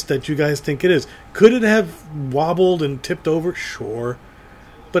big risk that you guys think it is. Could it have wobbled and tipped over? Sure.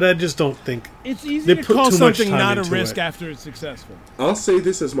 But I just don't think. It's easy They to put call too much something time not a into risk it. after it's successful. I'll say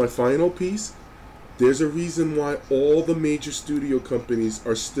this as my final piece. There's a reason why all the major studio companies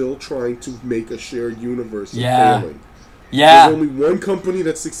are still trying to make a shared universe and Yeah. failing. Yeah, There's only one company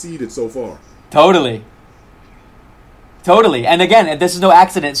that succeeded so far. totally. And again, this is no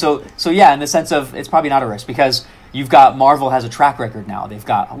accident. So yeah, in the sense of it's probably not a risk because you've got Marvel has a track record now. They've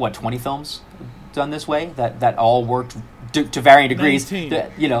got 20 films done this way that all worked to varying degrees. 19.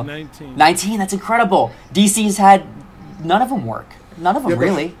 You know, 19. That's incredible. DC's had none of them work. None of them Yeah, but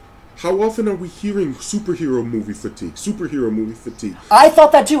really. How often are we hearing superhero movie fatigue? I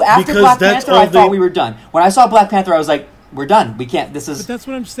thought that too. After Because Black that's Panther, all I thought they- we were done. When I saw Black Panther, I was like, we're done. We can't. This But is that's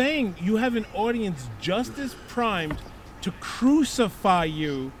what I'm saying. You have an audience just as primed to crucify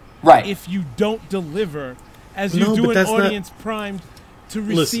you right. if you don't deliver as you No, do but an that's not- audience primed to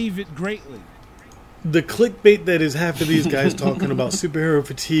receive it greatly. The clickbait that is half of these guys talking about superhero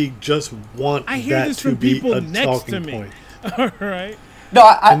fatigue just want I hear that this to from be people a next to talking me. point. All right. no,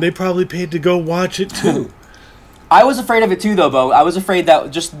 And they probably paid to go watch it too. I was afraid of it too, though, Bo. I was afraid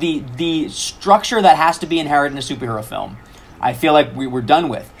that just the structure that has to be inherent in a superhero film, I feel like we were done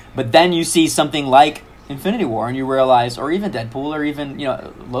with. But then you see something like Infinity War, and you realize, or even Deadpool, or even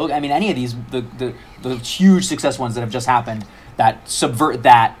Logan. I mean, any of these the huge success ones that have just happened that subvert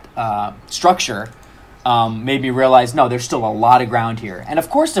that structure. Made me realize, no, there's still a lot of ground here. And of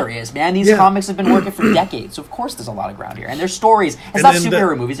course there is, man. These Yeah. comics have been working for decades, so of course there's a lot of ground here. And there's stories. It's And not then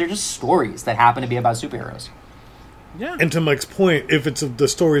superhero movies, they're just stories that happen to be about superheroes. Yeah. And to Mike's point, if it's the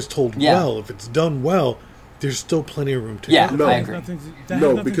story's told Yeah. well, if it's done well, there's still plenty of room to Yeah, go. No. I That agree. has nothing to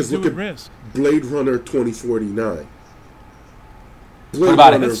No, do because with look at risk. Blade Runner 2049. Blade What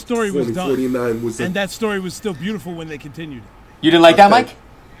about it? Runner That story was done. 2049 was a, And that story was still beautiful when they continued. You didn't like that, Mike?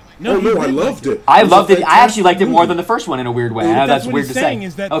 No, oh you no, I did loved like it. I was a loved it. I actually fantastic liked it more movie. than the first one in a weird way. Well, I know That's that's what weird he's to saying say.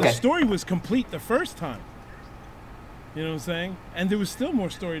 is that okay. the story was complete the first time. You know what I'm saying? And there was still more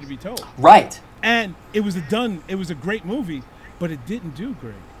story to be told. Right. And it was a great movie, but it didn't do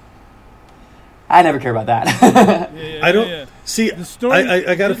great. I never care about that. Yeah, I don't yeah. see. The story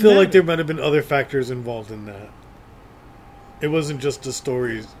I gotta didn't feel like matter. there might have been other factors involved in that. It wasn't just the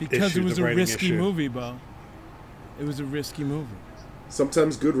story's Because issue, it was the a writing risky issue. movie, Bo. It was a risky movie.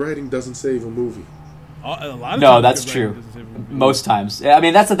 Sometimes good writing doesn't save a movie. A lot of No, times that's good true. writing doesn't save a movie. Most times. I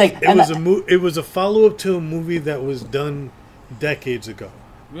mean, that's the thing. It was a follow up to a movie that was done decades ago.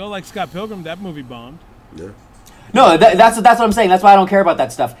 We all like Scott Pilgrim. That movie bombed. Yeah. No, that's what I'm saying. That's why I don't care about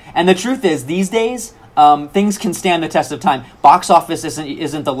that stuff. And the truth is, these days, things can stand the test of time. Box office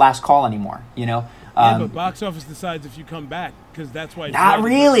isn't the last call anymore. You know. Yeah, but box office decides if you come back because that's why. it's Not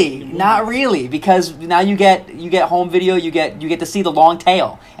rated really, as a movie. not really, because now you get home video, you get to see the long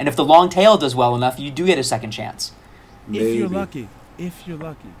tail, and if the long tail does well enough, you do get a second chance. If you're Maybe. lucky. If you're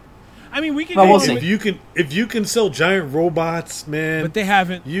lucky. I mean, we can. Well, go we'll on see. with- If you can sell giant robots, man, But they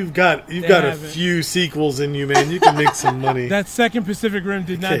haven't. you've got a haven't. few sequels in you, man. You can make some money. That second Pacific Rim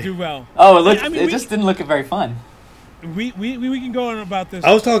did not Okay. do well. Oh, it looked, I mean, it we- just didn't look very fun. We can go on about this.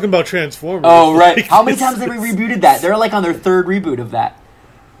 I was talking about Transformers. Oh, right. Like, How many times have we rebooted that? They're like on their third reboot of that.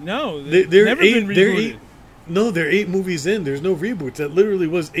 No, They're never eight. been They're rebooted. eight. No, they're 8 movies in. There's no reboots. That literally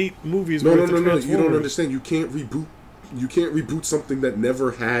was 8 movies. No, worth no, of no, no. You don't Transformers. understand. You can't reboot. You can't reboot something that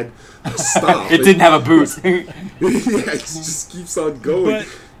never had a stop. It didn't have a boot. Yeah, it just keeps on going. But-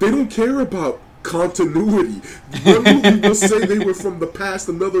 They don't care about continuity. One movie will say they were from the past,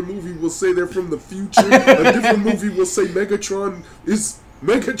 another movie will say they're from the future, a different movie will say Megatron is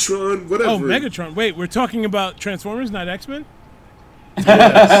Megatron, whatever. Oh, Megatron. Wait, we're talking about Transformers, not X-Men?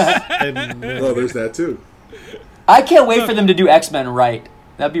 And, Oh, there's that too. I can't wait for them to do X-Men right.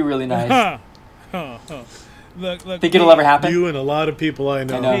 That'd be really nice. Huh. Huh, huh. Look. Think it'll ever happen? you and a lot of people I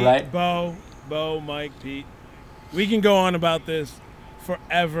know. I know. Pete, right? Bo, Mike, Pete. We can go on about this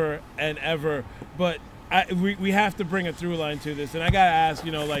forever and ever, but we have to bring a through line to this. And I gotta ask,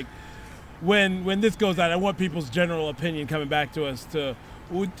 like, when this goes out, I want people's general opinion coming back to us. Do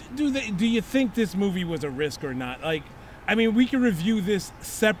you think this movie was a risk or not? Like, I mean, we can review this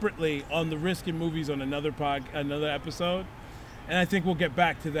separately on the risk in movies on another episode, and I think we'll get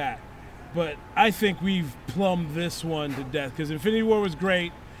back to that. But I think we've plumbed this one to death because Infinity War was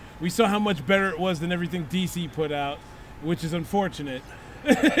great. We saw how much better it was than everything DC put out, which is unfortunate.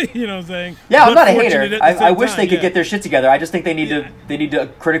 You know what I'm saying? Yeah, I'm But not a fortunate hater. at the I same wish time, they could yeah. get their shit together. I just think they need to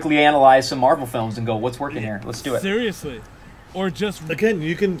critically analyze some Marvel films and go, what's working here? Let's do it. Seriously. Or just Again,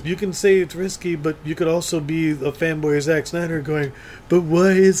 you can say it's risky, but you could also be a fanboy of Zack Snyder going, but why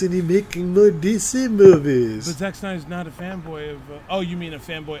isn't he making more DC movies? But Zack Snyder's not a fanboy of. Oh, you mean a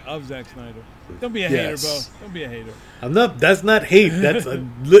fanboy of Zack Snyder? Don't be a Yes. hater, Bo. Don't be a hater. I'm not. That's not hate. That's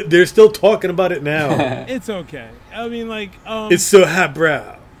they're still talking about it now. It's okay. I mean, like, It's so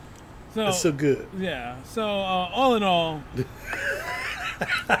highbrow. so, It's so good. yeah. So all in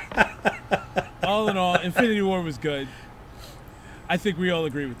all, Infinity War was good. I think we all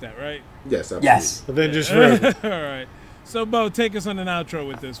agree with that, right? Yes, absolutely. Yes. Avengers Forever. All right. So, Bo, take us on an outro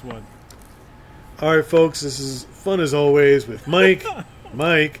with this one. All right, folks. This is fun as always with Mike,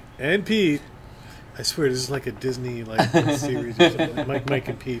 and Pete. I swear this is like a Disney series or something. Mike,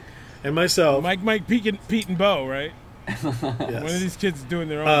 and Pete, and myself. Mike, Pete, and Bo, right? Yes. One of these kids is doing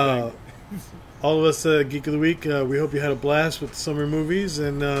their own thing. All of us, Geek of the Week, we hope you had a blast with the summer movies,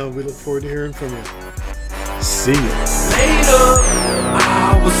 and we look forward to hearing from you. See ya. Later,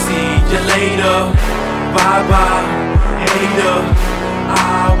 I will see you later. Bye bye, hater.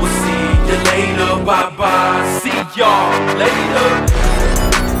 I will see you later. Bye bye, see y'all later.